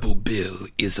 Double-Edged Double Bill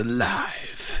is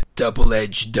alive.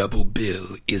 Double-Edged Double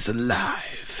Bill is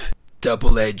alive.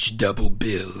 Double-Edged Double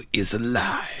Bill is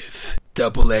alive.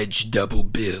 Double-Edged Double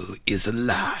Bill is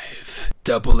alive.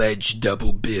 Double-Edged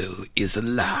Double Bill is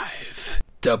alive.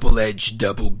 Double-Edged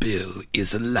Double Bill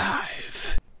is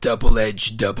alive.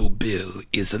 Double-Edged Double Bill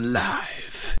is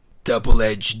alive.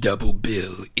 Double-Edged Double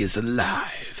Bill is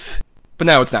alive. But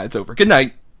now it's not. It's over. Good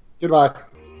night. Goodbye.